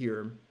participate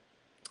here,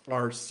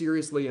 are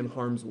seriously in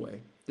harm's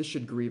way. This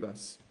should grieve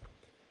us.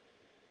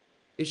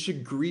 It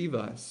should grieve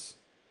us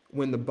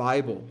when the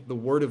Bible, the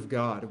Word of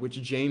God,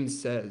 which James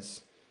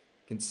says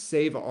can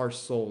save our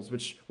souls,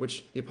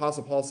 which the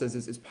Apostle Paul says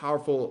is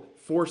powerful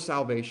for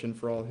salvation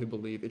for all who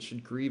believe. It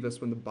should grieve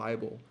us when the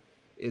Bible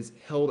is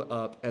held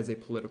up as a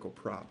political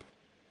prop.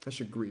 That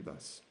should grieve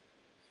us.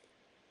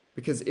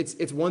 Because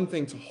it's one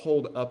thing to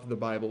hold up the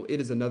Bible. It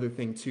is another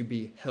thing to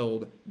be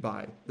held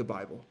by the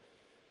Bible.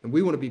 And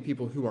we want to be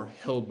people who are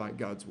held by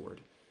God's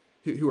Word,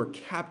 who are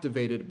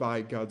captivated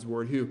by God's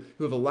Word, who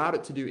have allowed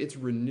it to do its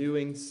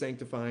renewing,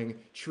 sanctifying,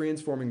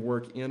 transforming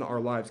work in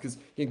our lives. Because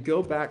you can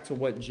go back to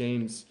what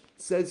James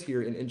says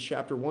here in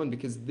chapter 1,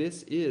 because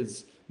this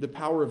is the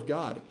power of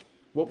God.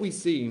 What we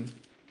see,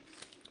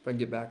 if I can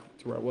get back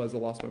to where I was, I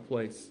lost my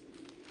place.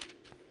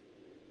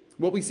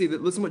 What we see,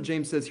 that listen what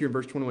James says here in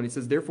verse 21. He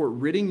says, "Therefore,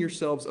 ridding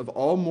yourselves of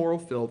all moral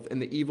filth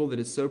and the evil that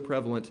is so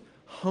prevalent,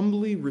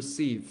 humbly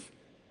receive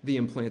the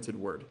implanted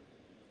word,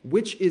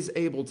 which is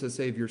able to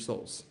save your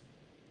souls."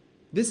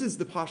 This is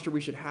the posture we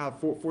should have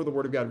for the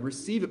word of God.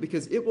 Receive it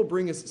because it will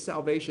bring us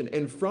salvation.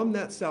 And from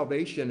that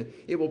salvation,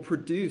 it will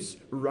produce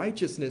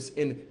righteousness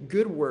and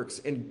good works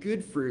and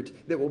good fruit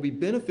that will be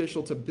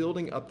beneficial to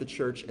building up the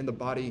church and the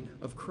body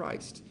of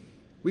Christ.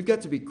 We've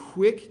got to be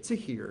quick to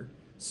hear,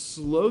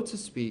 slow to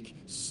speak,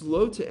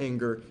 slow to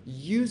anger,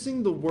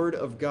 using the word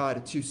of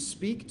God to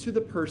speak to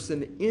the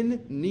person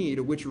in need,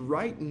 which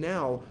right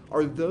now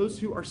are those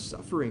who are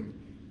suffering,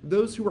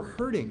 those who are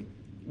hurting.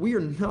 We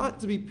are not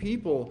to be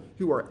people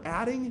who are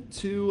adding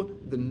to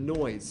the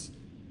noise.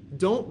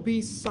 Don't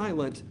be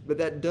silent, but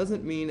that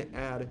doesn't mean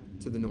add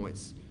to the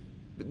noise.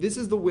 But this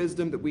is the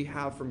wisdom that we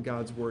have from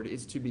God's word,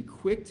 is to be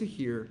quick to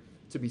hear,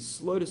 to be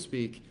slow to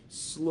speak,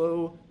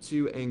 slow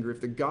to anger.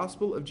 If the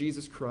gospel of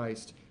Jesus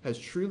Christ has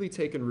truly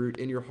taken root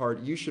in your heart,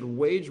 you should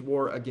wage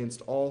war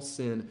against all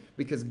sin,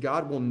 because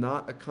God will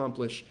not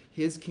accomplish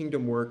his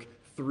kingdom work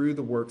through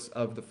the works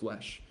of the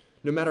flesh.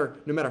 No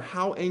matter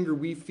how angry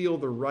we feel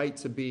the right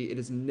to be, it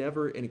is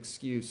never an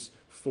excuse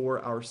for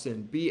our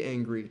sin. Be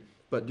angry,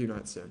 but do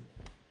not sin.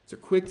 So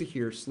quick to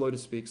hear, slow to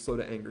speak, slow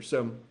to anger.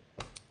 So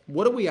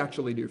what do we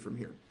actually do from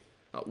here?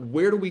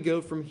 Where do we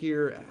go from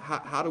here?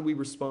 How do we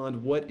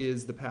respond? What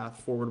is the path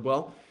forward?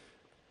 Well,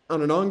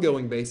 on an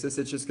ongoing basis,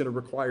 it's just going to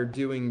require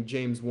doing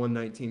James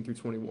 1:19 through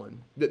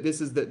 21. This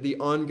is the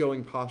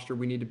ongoing posture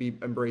we need to be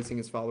embracing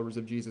as followers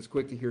of Jesus.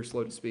 Quick to hear,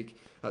 slow to speak,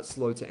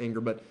 slow to anger.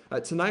 But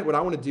tonight, what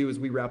I want to do as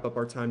we wrap up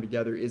our time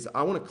together is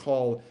I want to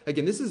call,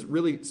 again, this is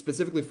really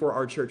specifically for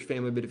our church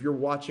family, but if you're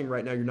watching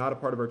right now, you're not a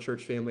part of our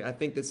church family, I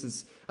think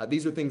these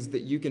are things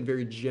that you can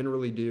very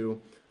generally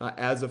do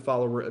as a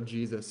follower of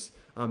Jesus.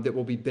 That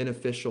will be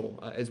beneficial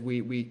as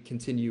we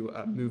continue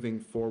moving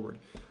forward.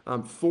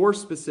 4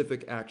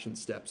 specific action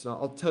steps. Now,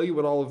 I'll tell you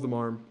what all of them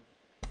are,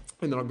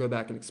 and then I'll go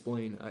back and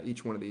explain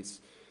each one of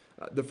these.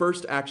 The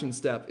first action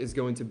step is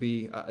going to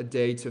be a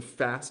day to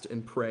fast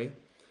and pray.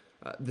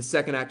 The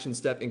second action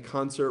step, in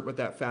concert with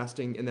that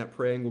fasting and that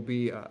praying, will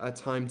be a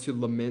time to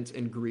lament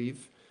and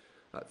grieve.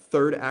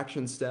 Third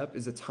action step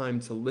is a time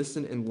to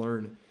listen and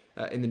learn.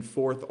 And then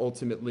fourth,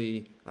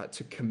 ultimately,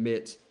 to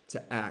commit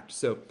to act.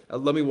 So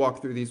let me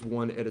walk through these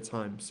one at a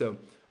time. So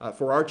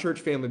for our church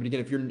family, but again,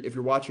 if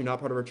you're watching, not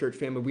part of our church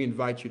family, we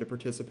invite you to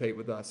participate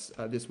with us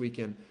this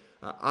weekend.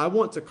 I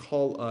want to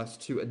call us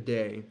to a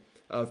day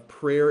of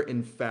prayer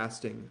and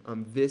fasting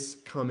this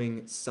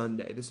coming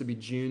Sunday. This would be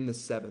June the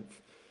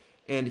 7th.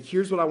 And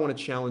here's what I want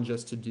to challenge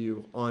us to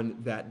do on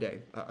that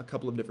day. A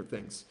couple of different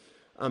things.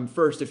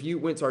 First, if you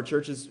went to our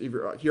church's, if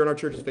you're here on our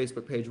church's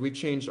Facebook page, we've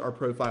changed our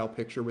profile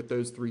picture with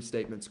those 3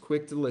 statements: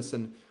 quick to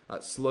listen,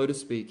 slow to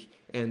speak,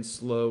 and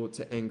slow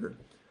to anger.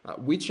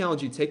 We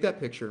challenge you, take that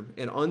picture,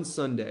 and on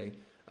Sunday,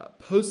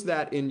 post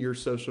that in your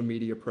social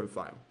media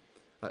profile.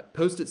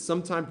 Post it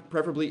sometime,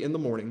 preferably in the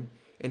morning.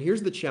 And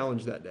here's the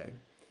challenge that day,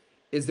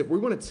 is that we're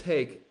going to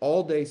take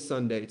all day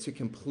Sunday to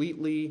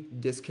completely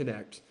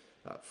disconnect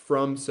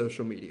from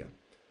social media.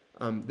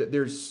 That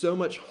there's so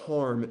much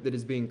harm that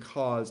is being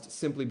caused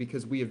simply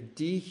because we have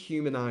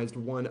dehumanized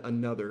one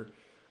another.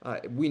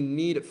 We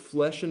need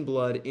flesh and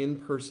blood,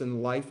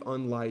 in-person,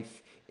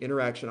 life-on-life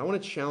interaction. I want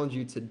to challenge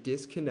you to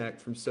disconnect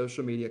from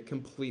social media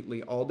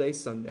completely all day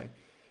Sunday.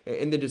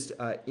 And then just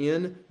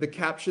in the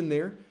caption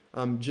there,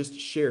 just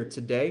share,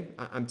 today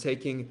I'm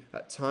taking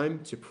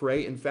time to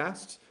pray and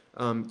fast,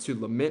 to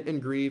lament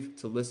and grieve,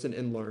 to listen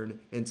and learn,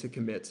 and to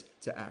commit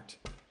to act.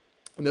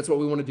 And that's what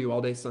we want to do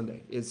all day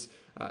Sunday, is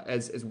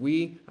as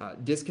we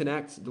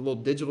disconnect, the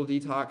little digital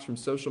detox from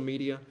social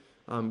media,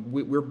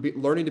 we're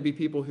learning to be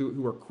people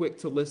who are quick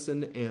to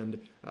listen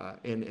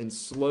and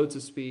slow to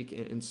speak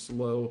and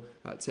slow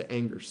to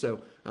anger.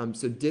 So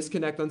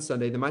disconnect on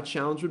Sunday. Then my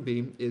challenge would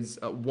be is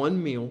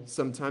one meal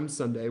sometime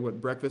Sunday,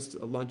 what breakfast,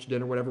 lunch,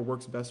 dinner, whatever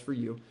works best for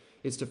you,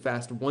 is to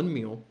fast one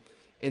meal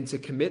and to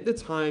commit the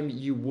time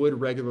you would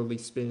regularly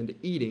spend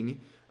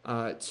eating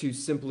to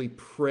simply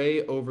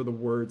pray over the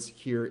words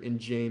here in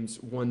James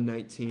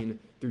 1:19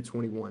 through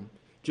 21.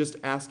 Just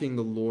asking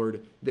the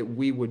Lord that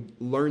we would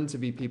learn to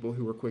be people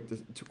who are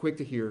quick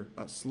to hear,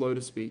 slow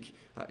to speak,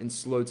 and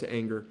slow to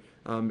anger,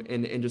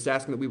 and just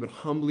asking that we would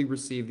humbly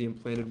receive the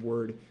implanted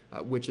word,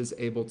 which is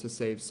able to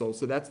save souls.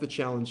 So that's the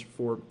challenge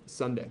for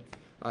Sunday.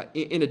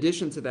 In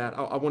addition to that,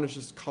 I want to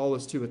just call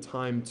us to a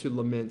time to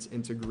lament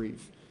and to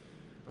grieve.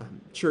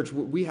 Church,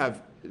 we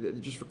have,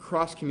 just for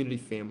cross-community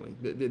family,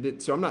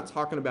 so I'm not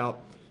talking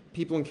about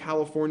people in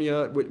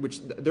California,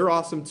 which they're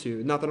awesome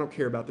too. Not that I don't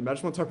care about them. I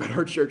just want to talk about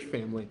our church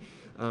family.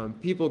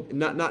 People,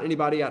 not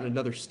anybody out in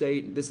another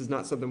state. This is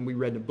not something we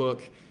read in a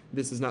book.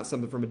 This is not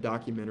something from a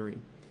documentary.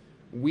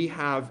 We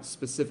have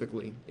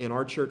specifically in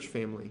our church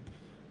family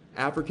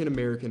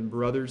African-American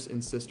brothers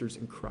and sisters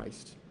in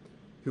Christ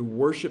who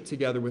worship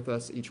together with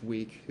us each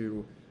week,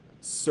 who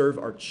serve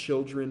our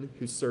children,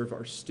 who serve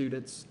our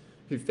students,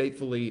 who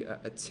faithfully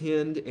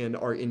attend and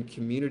are in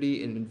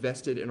community and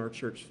invested in our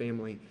church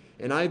family.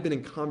 And I've been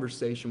in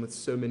conversation with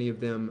so many of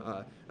them,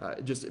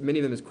 just many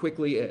of them as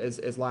quickly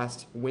as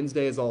last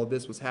Wednesday, as all of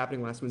this was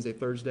happening, last Wednesday,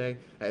 Thursday,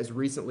 as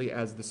recently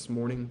as this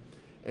morning.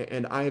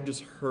 And I have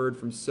just heard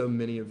from so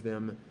many of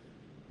them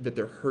that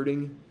they're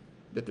hurting,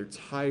 that they're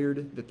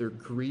tired, that they're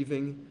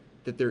grieving,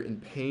 that they're in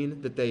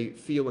pain, that they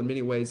feel in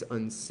many ways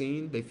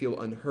unseen, they feel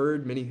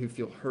unheard. Many who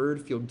feel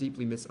heard feel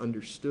deeply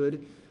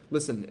misunderstood.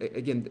 Listen,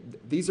 again,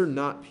 these are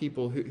not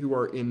people who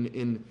are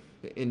in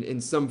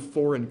some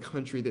foreign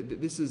country.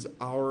 This is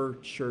our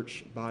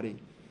church body.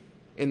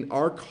 And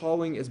our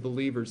calling as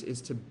believers is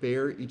to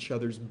bear each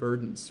other's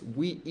burdens.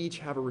 We each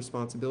have a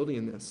responsibility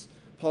in this.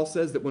 Paul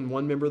says that when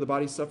one member of the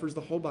body suffers,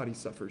 the whole body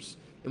suffers.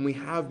 And we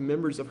have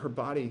members of her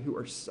body who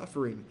are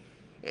suffering.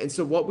 And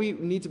so what we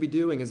need to be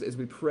doing as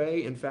we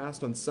pray and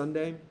fast on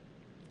Sunday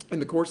in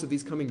the course of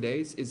these coming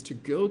days is to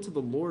go to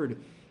the Lord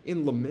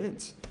in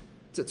lament,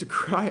 to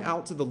cry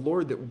out to the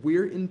Lord that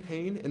we're in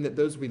pain and that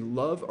those we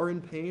love are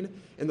in pain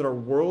and that our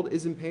world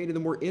is in pain, and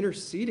then we're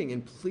interceding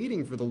and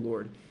pleading for the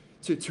Lord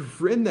to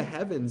rend the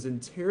heavens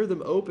and tear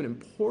them open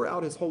and pour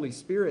out his Holy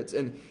Spirit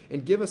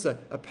and give us a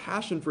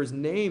passion for his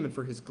name and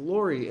for his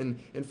glory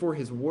and for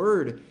his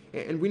word.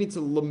 And we need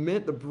to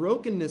lament the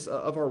brokenness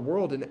of our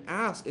world and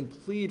ask and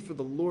plead for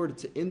the Lord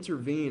to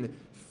intervene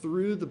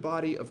through the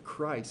body of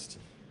Christ.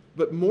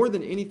 But more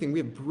than anything, we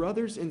have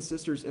brothers and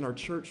sisters in our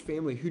church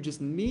family who just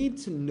need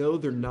to know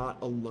they're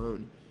not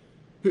alone,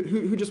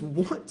 who just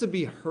want to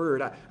be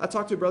heard. I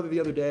talked to a brother the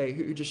other day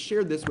who just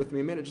shared this with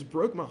me. Man, it just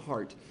broke my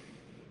heart.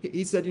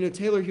 He said,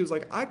 Taylor, he was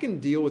like, I can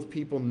deal with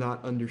people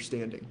not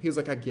understanding. He was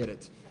like, I get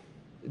it.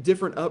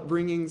 Different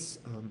upbringings,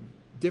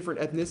 different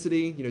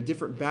ethnicity,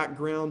 different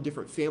background,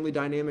 different family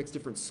dynamics,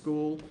 different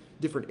school,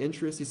 different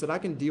interests. He said, I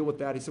can deal with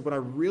that. He said, what I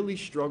really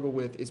struggle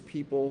with is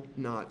people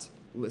not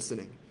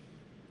listening.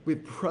 We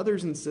have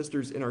brothers and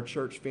sisters in our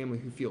church family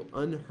who feel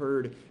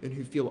unheard and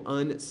who feel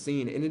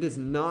unseen. And it is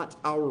not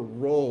our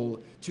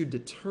role to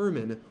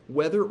determine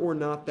whether or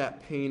not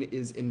that pain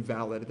is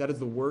invalid. That is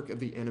the work of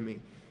the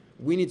enemy.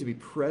 We need to be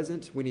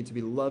present, we need to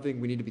be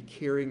loving, we need to be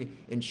caring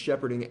and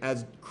shepherding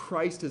as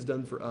Christ has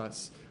done for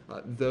us,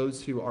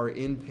 those who are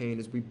in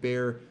pain as we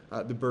bear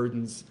the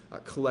burdens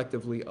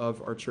collectively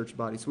of our church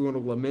body. So we want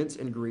to lament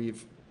and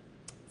grieve.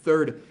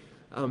 Third,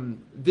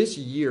 this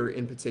year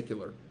in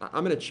particular,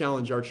 I'm going to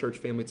challenge our church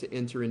family to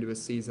enter into a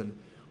season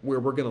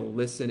where we're going to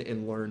listen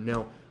and learn.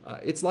 Now,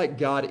 it's like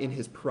God in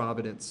his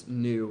providence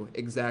knew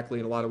exactly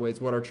in a lot of ways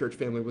what our church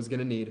family was going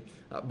to need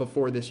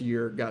before this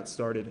year got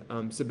started.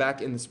 So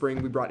back in the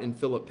spring, we brought in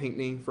Philip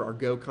Pinckney for our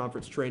Go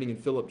Conference training, and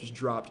Philip just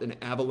dropped an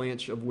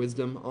avalanche of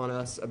wisdom on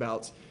us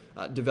about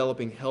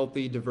developing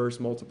healthy, diverse,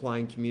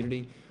 multiplying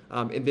community.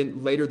 And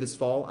then later this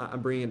fall,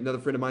 I'm bringing another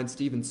friend of mine,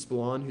 Stephen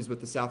Splon, who's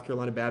with the South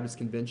Carolina Baptist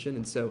Convention.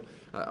 And so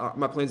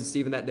my plans with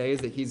Stephen that day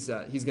is that he's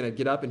going to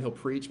get up and he'll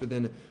preach. But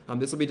then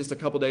this will be just a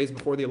couple days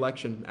before the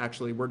election,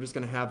 actually. We're just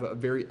going to have a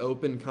very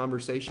open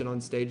conversation on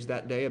stage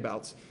that day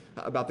about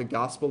the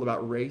gospel,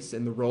 about race,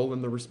 and the role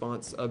and the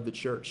response of the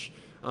church.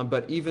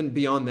 But even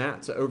beyond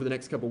that, so over the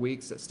next couple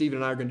weeks, Stephen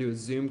and I are going to do a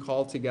Zoom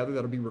call together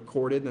that'll be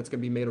recorded, and that's going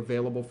to be made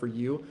available for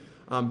you.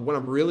 What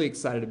I'm really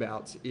excited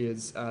about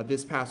is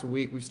this past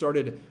week, we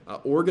started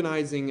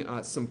organizing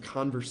some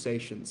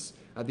conversations.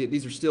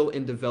 These are still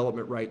in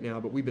development right now,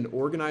 but we've been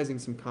organizing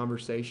some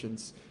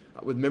conversations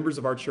with members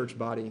of our church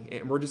body,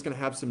 and we're just going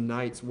to have some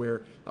nights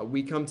where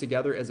we come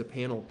together as a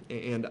panel,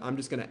 and I'm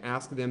just going to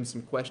ask them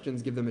some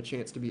questions, give them a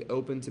chance to be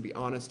open, to be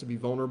honest, to be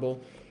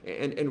vulnerable,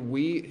 and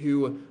we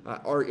who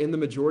are in the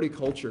majority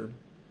culture,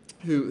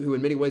 who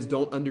in many ways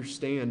don't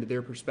understand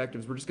their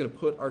perspectives, we're just going to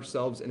put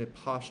ourselves in a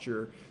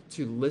posture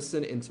to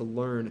listen and to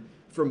learn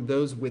from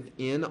those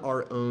within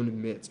our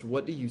own midst.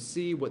 What do you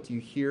see? What do you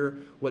hear?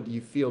 What do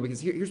you feel? Because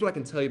here's what I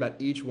can tell you about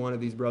each one of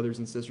these brothers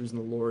and sisters in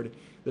the Lord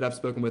that I've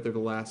spoken with over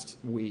the last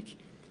week.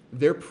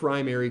 Their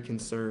primary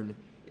concern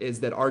is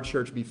that our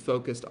church be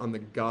focused on the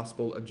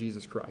gospel of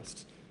Jesus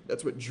Christ.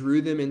 That's what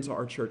drew them into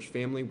our church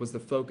family, was the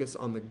focus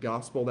on the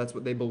gospel. That's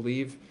what they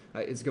believe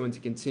is going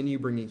to continue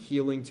bringing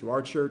healing to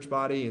our church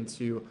body and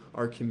to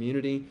our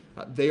community.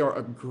 They are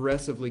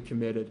aggressively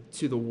committed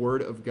to the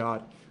Word of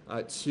God,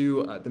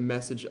 to the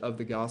message of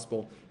the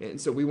gospel. And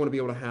so we want to be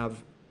able to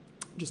have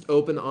just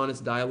open,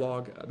 honest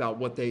dialogue about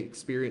what they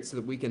experience so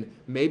that we can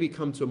maybe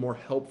come to a more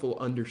helpful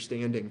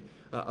understanding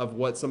of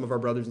what some of our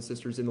brothers and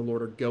sisters in the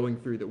Lord are going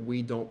through that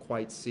we don't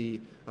quite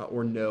see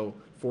or know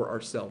for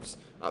ourselves.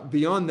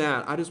 Beyond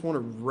that, I just want to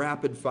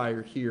rapid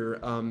fire here,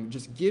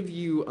 just give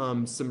you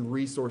some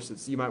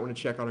resources you might want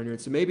to check out on your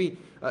end. So maybe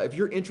if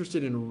you're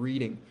interested in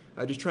reading,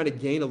 just trying to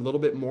gain a little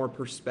bit more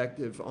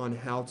perspective on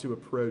how to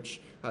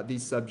approach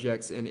these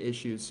subjects and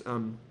issues.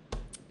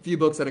 Few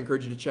books I'd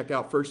encourage you to check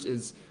out. First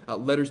is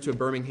Letters to a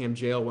Birmingham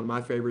Jail, one of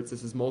my favorites.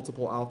 This is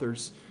multiple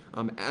authors.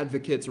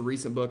 Advocates, a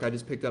recent book I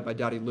just picked up by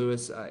Dottie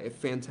Lewis, a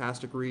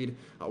fantastic read.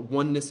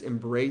 Oneness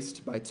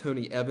Embraced by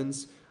Tony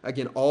Evans.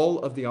 Again, all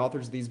of the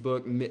authors of these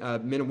books, men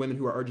and women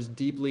who are just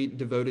deeply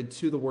devoted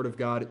to the Word of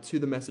God, to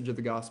the message of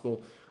the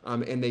gospel,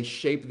 and they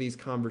shape these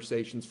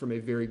conversations from a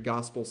very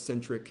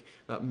gospel-centric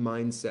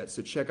mindset.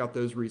 So check out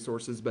those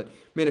resources. But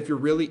man, if you're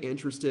really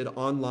interested,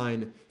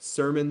 online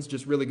sermons,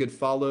 just really good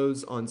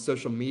follows on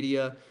social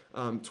media,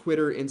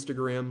 Twitter,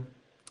 Instagram.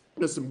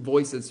 There's some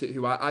voices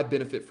who I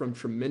benefit from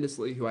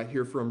tremendously, who I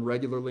hear from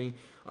regularly.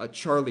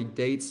 Charlie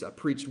Dates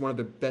preached one of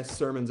the best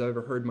sermons I've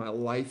ever heard in my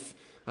life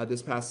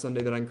this past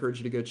Sunday that I encourage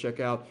you to go check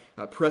out.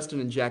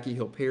 Preston and Jackie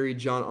Hill Perry,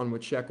 John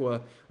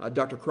Onwachekwa,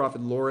 Dr.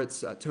 Crawford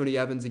Loritz, Tony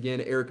Evans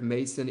again, Eric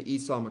Mason,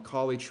 Esau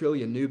McCauley,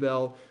 Trillia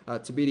Newbell,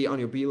 Tabidi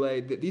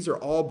Anyobile. These are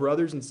all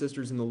brothers and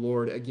sisters in the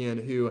Lord, again,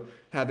 who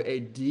have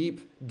a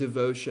deep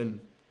devotion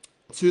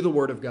to the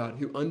Word of God,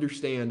 who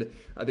understand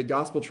the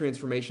gospel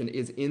transformation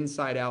is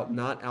inside out,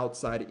 not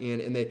outside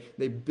in, and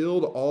they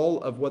build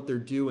all of what they're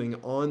doing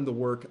on the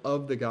work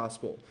of the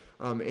gospel,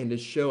 and to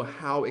show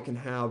how it can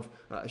have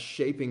a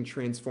shaping,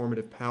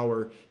 transformative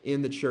power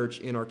in the church,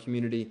 in our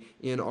community,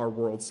 in our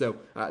world. So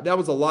that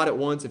was a lot at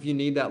once. If you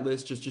need that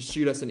list, just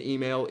shoot us an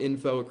email,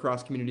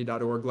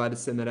 info@crosscommunity.org. Glad to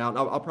send that out. And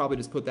I'll probably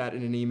just put that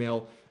in an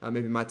email,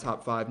 maybe my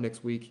top 5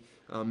 next week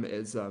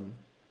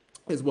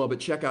as well. But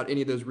check out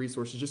any of those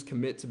resources. Just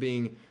commit to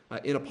being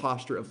in a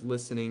posture of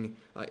listening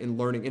and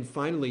learning. And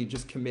finally,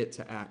 just commit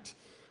to act.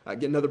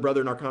 Again, another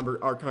brother in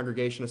our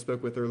congregation I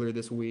spoke with earlier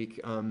this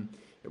week,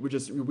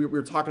 we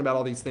were talking about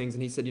all these things,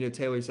 and he said,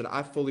 Taylor, he said,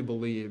 I fully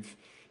believe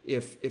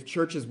if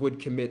churches would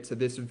commit to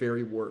this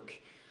very work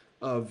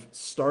of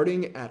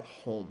starting at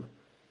home.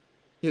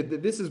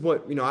 This is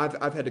what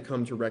I've had to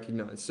come to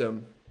recognize.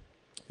 So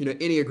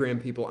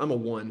Enneagram people, I'm a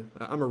 1.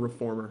 I'm a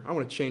reformer. I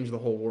want to change the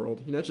whole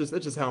world. That's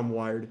just how I'm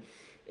wired.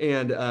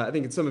 And I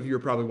think some of you are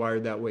probably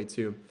wired that way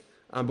too.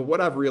 But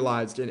what I've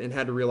realized and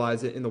had to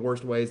realize it in the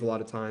worst ways a lot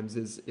of times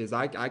is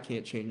I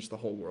can't change the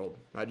whole world.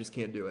 I just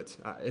can't do it.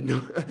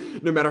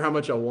 No matter how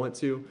much I want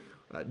to.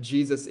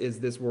 Jesus is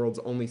this world's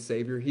only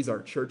Savior. He's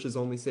our church's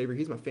only Savior.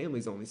 He's my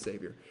family's only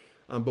Savior.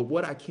 But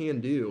what I can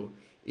do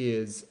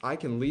is I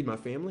can lead my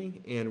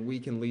family, and we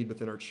can lead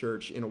within our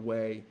church in a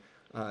way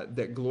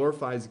that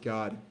glorifies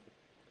God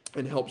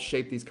and helps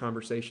shape these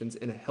conversations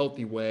in a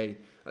healthy way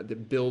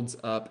that builds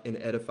up and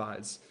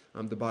edifies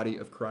the body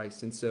of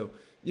Christ. And so,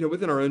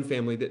 within our own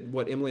family, that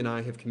what Emily and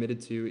I have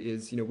committed to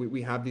is,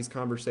 we have these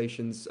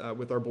conversations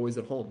with our boys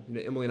at home.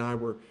 Emily and I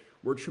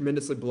we're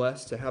tremendously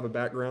blessed to have a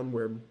background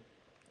where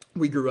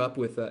we grew up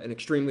with an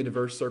extremely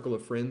diverse circle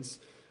of friends.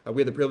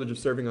 We had the privilege of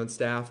serving on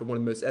staff at one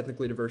of the most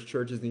ethnically diverse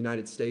churches in the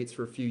United States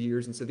for a few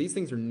years. And so these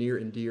things are near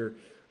and dear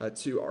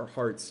to our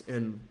hearts.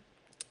 And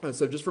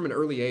so just from an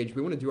early age,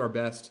 we want to do our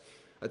best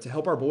to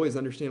help our boys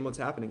understand what's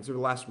happening. So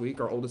last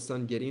week, our oldest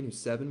son, Gideon, who's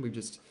 7, we've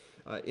just,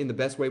 in the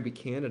best way we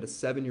can at a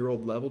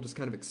 7-year-old level, just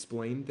kind of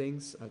explain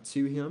things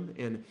to him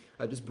and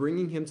just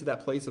bringing him to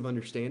that place of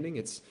understanding.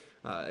 It's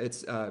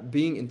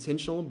being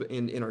intentional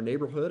in our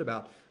neighborhood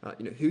about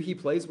who he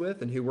plays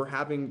with and who we're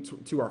having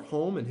to our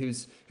home and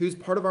who's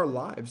part of our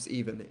lives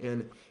even.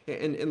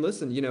 And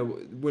listen,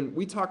 when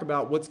we talk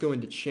about what's going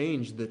to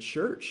change the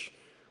church,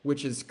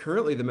 which is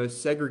currently the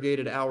most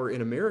segregated hour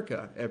in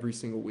America every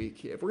single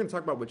week. If we're going to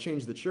talk about what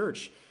changed the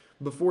church,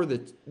 before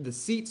the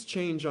seats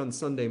change on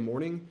Sunday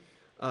morning,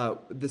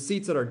 the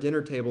seats at our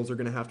dinner tables are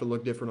going to have to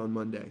look different on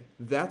Monday.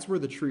 That's where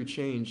the true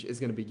change is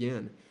going to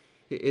begin.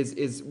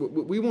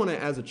 We want to,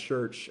 as a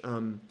church,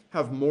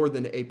 have more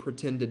than a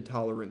pretended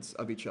tolerance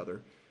of each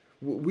other.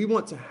 We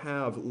want to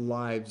have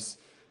lives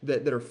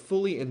that are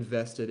fully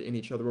invested in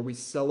each other, where we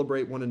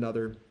celebrate one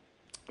another,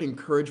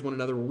 encourage one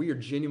another, where we are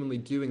genuinely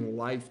doing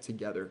life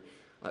together.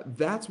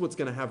 That's what's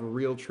going to have a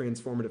real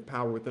transformative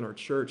power within our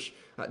church.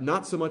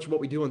 Not so much what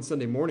we do on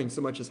Sunday morning,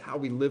 so much as how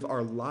we live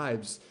our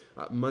lives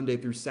Monday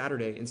through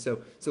Saturday. And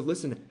so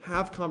listen,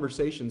 have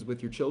conversations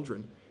with your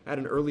children at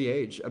an early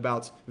age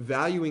about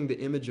valuing the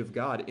image of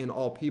God in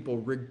all people,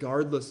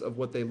 regardless of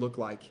what they look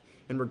like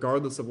and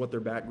regardless of what their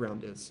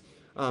background is.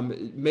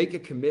 Make a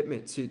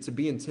commitment to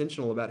be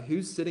intentional about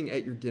who's sitting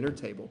at your dinner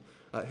table,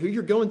 who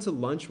you're going to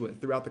lunch with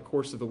throughout the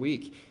course of the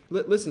week.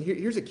 Listen,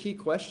 here's a key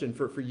question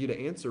for you to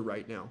answer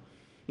right now.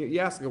 You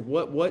ask,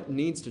 what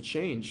needs to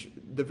change?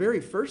 The very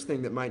first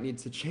thing that might need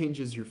to change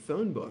is your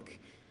phone book.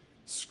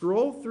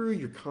 Scroll through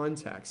your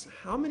contacts.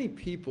 How many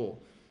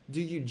people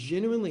do you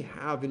genuinely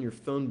have in your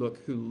phone book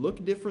who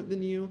look different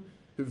than you,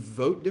 who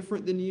vote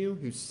different than you,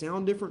 who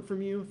sound different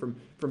from you,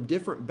 from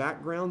different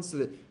backgrounds? So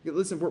that,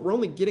 listen, we're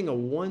only getting a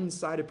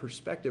one-sided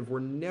perspective. We're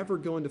never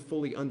going to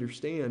fully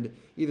understand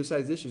either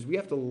side's issues. We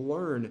have to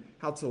learn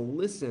how to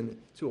listen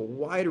to a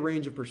wide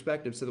range of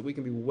perspectives so that we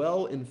can be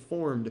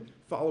well-informed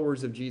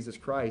followers of Jesus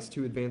Christ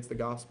to advance the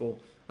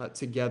gospel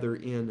together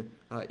in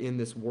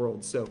this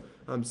world. So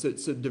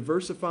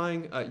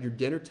diversifying your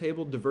dinner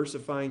table,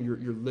 diversifying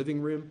your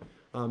living room.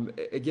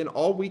 Again,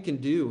 all we can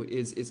do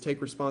is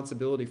take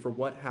responsibility for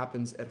what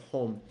happens at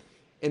home.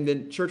 And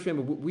then, church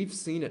family, we've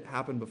seen it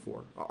happen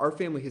before. Our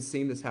family has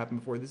seen this happen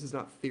before. This is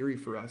not theory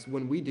for us.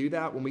 When we do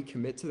that, when we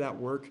commit to that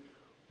work,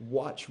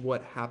 watch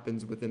what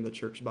happens within the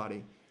church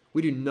body.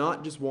 We do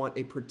not just want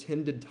a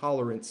pretended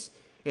tolerance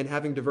and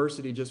having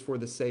diversity just for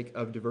the sake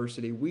of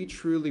diversity. We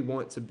truly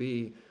want to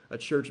be a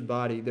church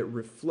body that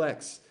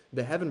reflects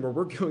the heaven where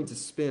we're going to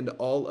spend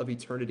all of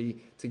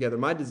eternity together.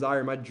 My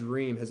desire, my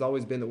dream has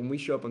always been that when we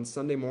show up on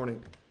Sunday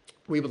morning,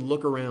 we would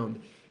look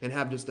around and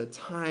have just a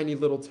tiny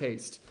little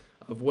taste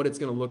of what it's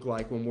going to look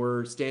like when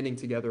we're standing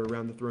together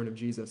around the throne of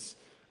Jesus,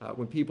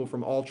 when people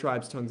from all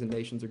tribes, tongues, and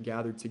nations are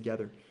gathered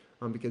together,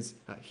 because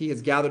he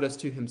has gathered us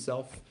to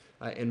himself,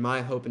 and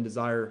my hope and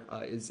desire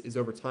is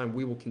over time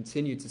we will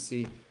continue to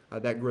see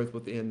that growth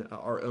within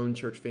our own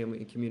church family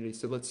and community.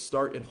 So let's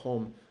start at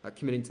home,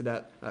 committing to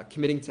that,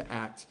 committing to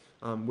act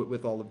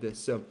with all of this.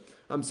 So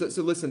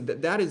listen,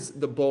 that is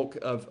the bulk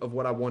of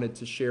what I wanted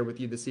to share with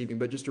you this evening.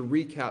 But just to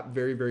recap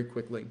very, very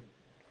quickly,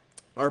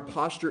 our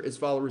posture as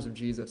followers of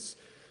Jesus,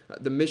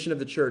 the mission of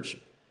the church,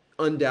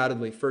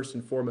 undoubtedly, first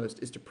and foremost,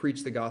 is to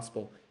preach the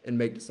gospel and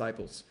make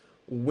disciples.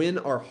 When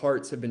our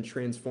hearts have been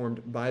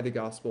transformed by the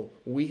gospel,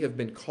 we have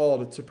been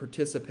called to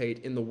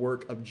participate in the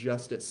work of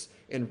justice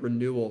and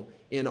renewal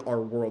in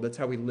our world. That's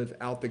how we live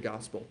out the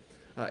gospel.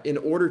 In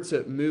order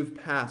to move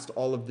past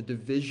all of the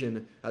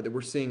division that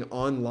we're seeing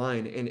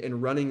online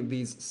and running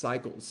these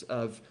cycles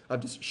of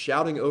just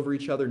shouting over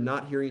each other,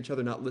 not hearing each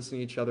other, not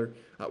listening to each other,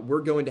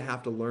 we're going to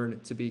have to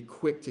learn to be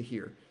quick to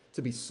hear,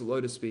 to be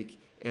slow to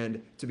speak,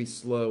 and to be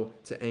slow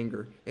to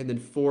anger. And then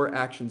 4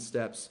 action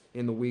steps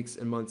in the weeks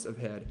and months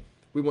ahead.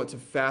 We want to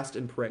fast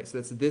and pray. So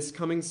that's this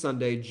coming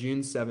Sunday,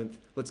 June 7th.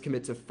 Let's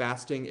commit to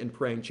fasting and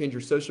praying. Change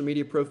your social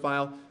media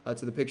profile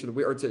to the picture that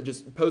or to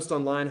just post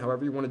online,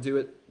 however you want to do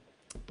it.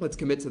 Let's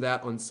commit to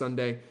that on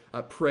Sunday,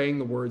 praying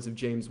the words of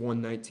James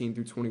 1:19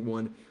 through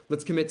 21.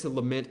 Let's commit to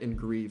lament and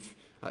grieve,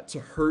 to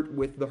hurt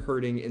with the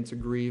hurting and to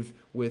grieve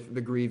with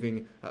the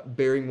grieving,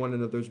 bearing one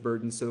another's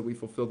burdens so that we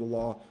fulfill the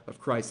law of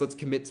Christ. Let's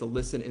commit to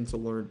listen and to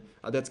learn.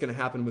 That's going to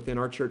happen within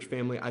our church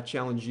family. I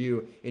challenge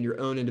you in your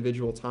own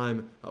individual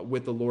time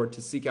with the Lord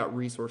to seek out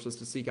resources,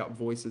 to seek out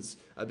voices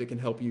that can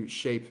help you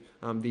shape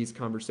these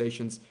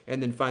conversations.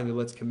 And then finally,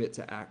 let's commit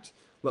to act.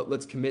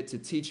 Let's commit to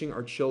teaching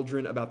our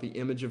children about the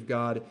image of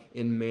God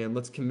in man.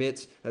 Let's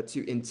commit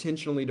to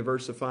intentionally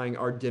diversifying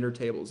our dinner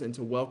tables and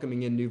to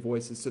welcoming in new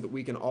voices so that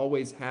we can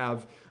always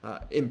have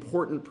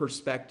important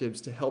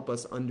perspectives to help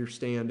us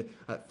understand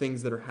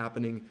things that are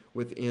happening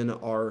within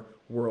our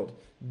world.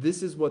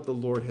 This is what the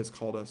Lord has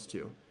called us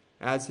to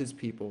as his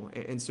people.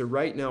 And so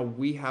right now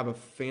we have a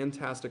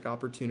fantastic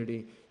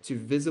opportunity to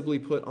visibly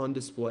put on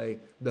display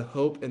the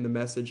hope and the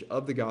message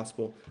of the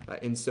gospel.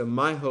 And so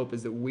my hope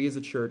is that we as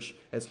a church,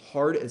 as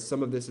hard as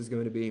some of this is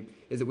going to be,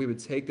 is that we would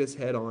take this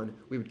head on,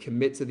 we would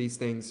commit to these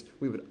things,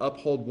 we would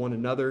uphold one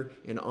another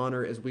in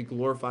honor as we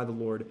glorify the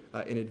Lord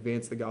and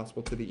advance the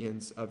gospel to the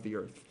ends of the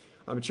earth.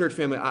 Church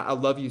family, I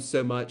love you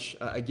so much.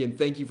 Again,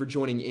 thank you for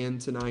joining in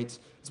tonight.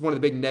 It's one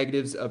of the big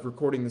negatives of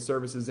recording the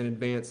services in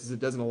advance is it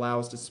doesn't allow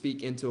us to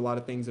speak into a lot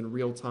of things in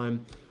real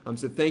time.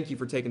 So thank you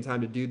for taking time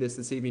to do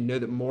this evening. Know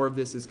that more of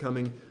this is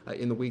coming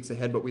in the weeks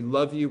ahead, but we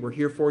love you. We're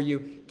here for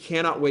you.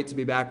 Cannot wait to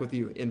be back with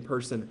you in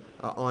person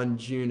on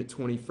June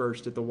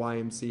 21st at the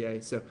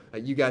YMCA. So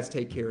you guys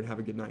take care and have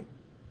a good night.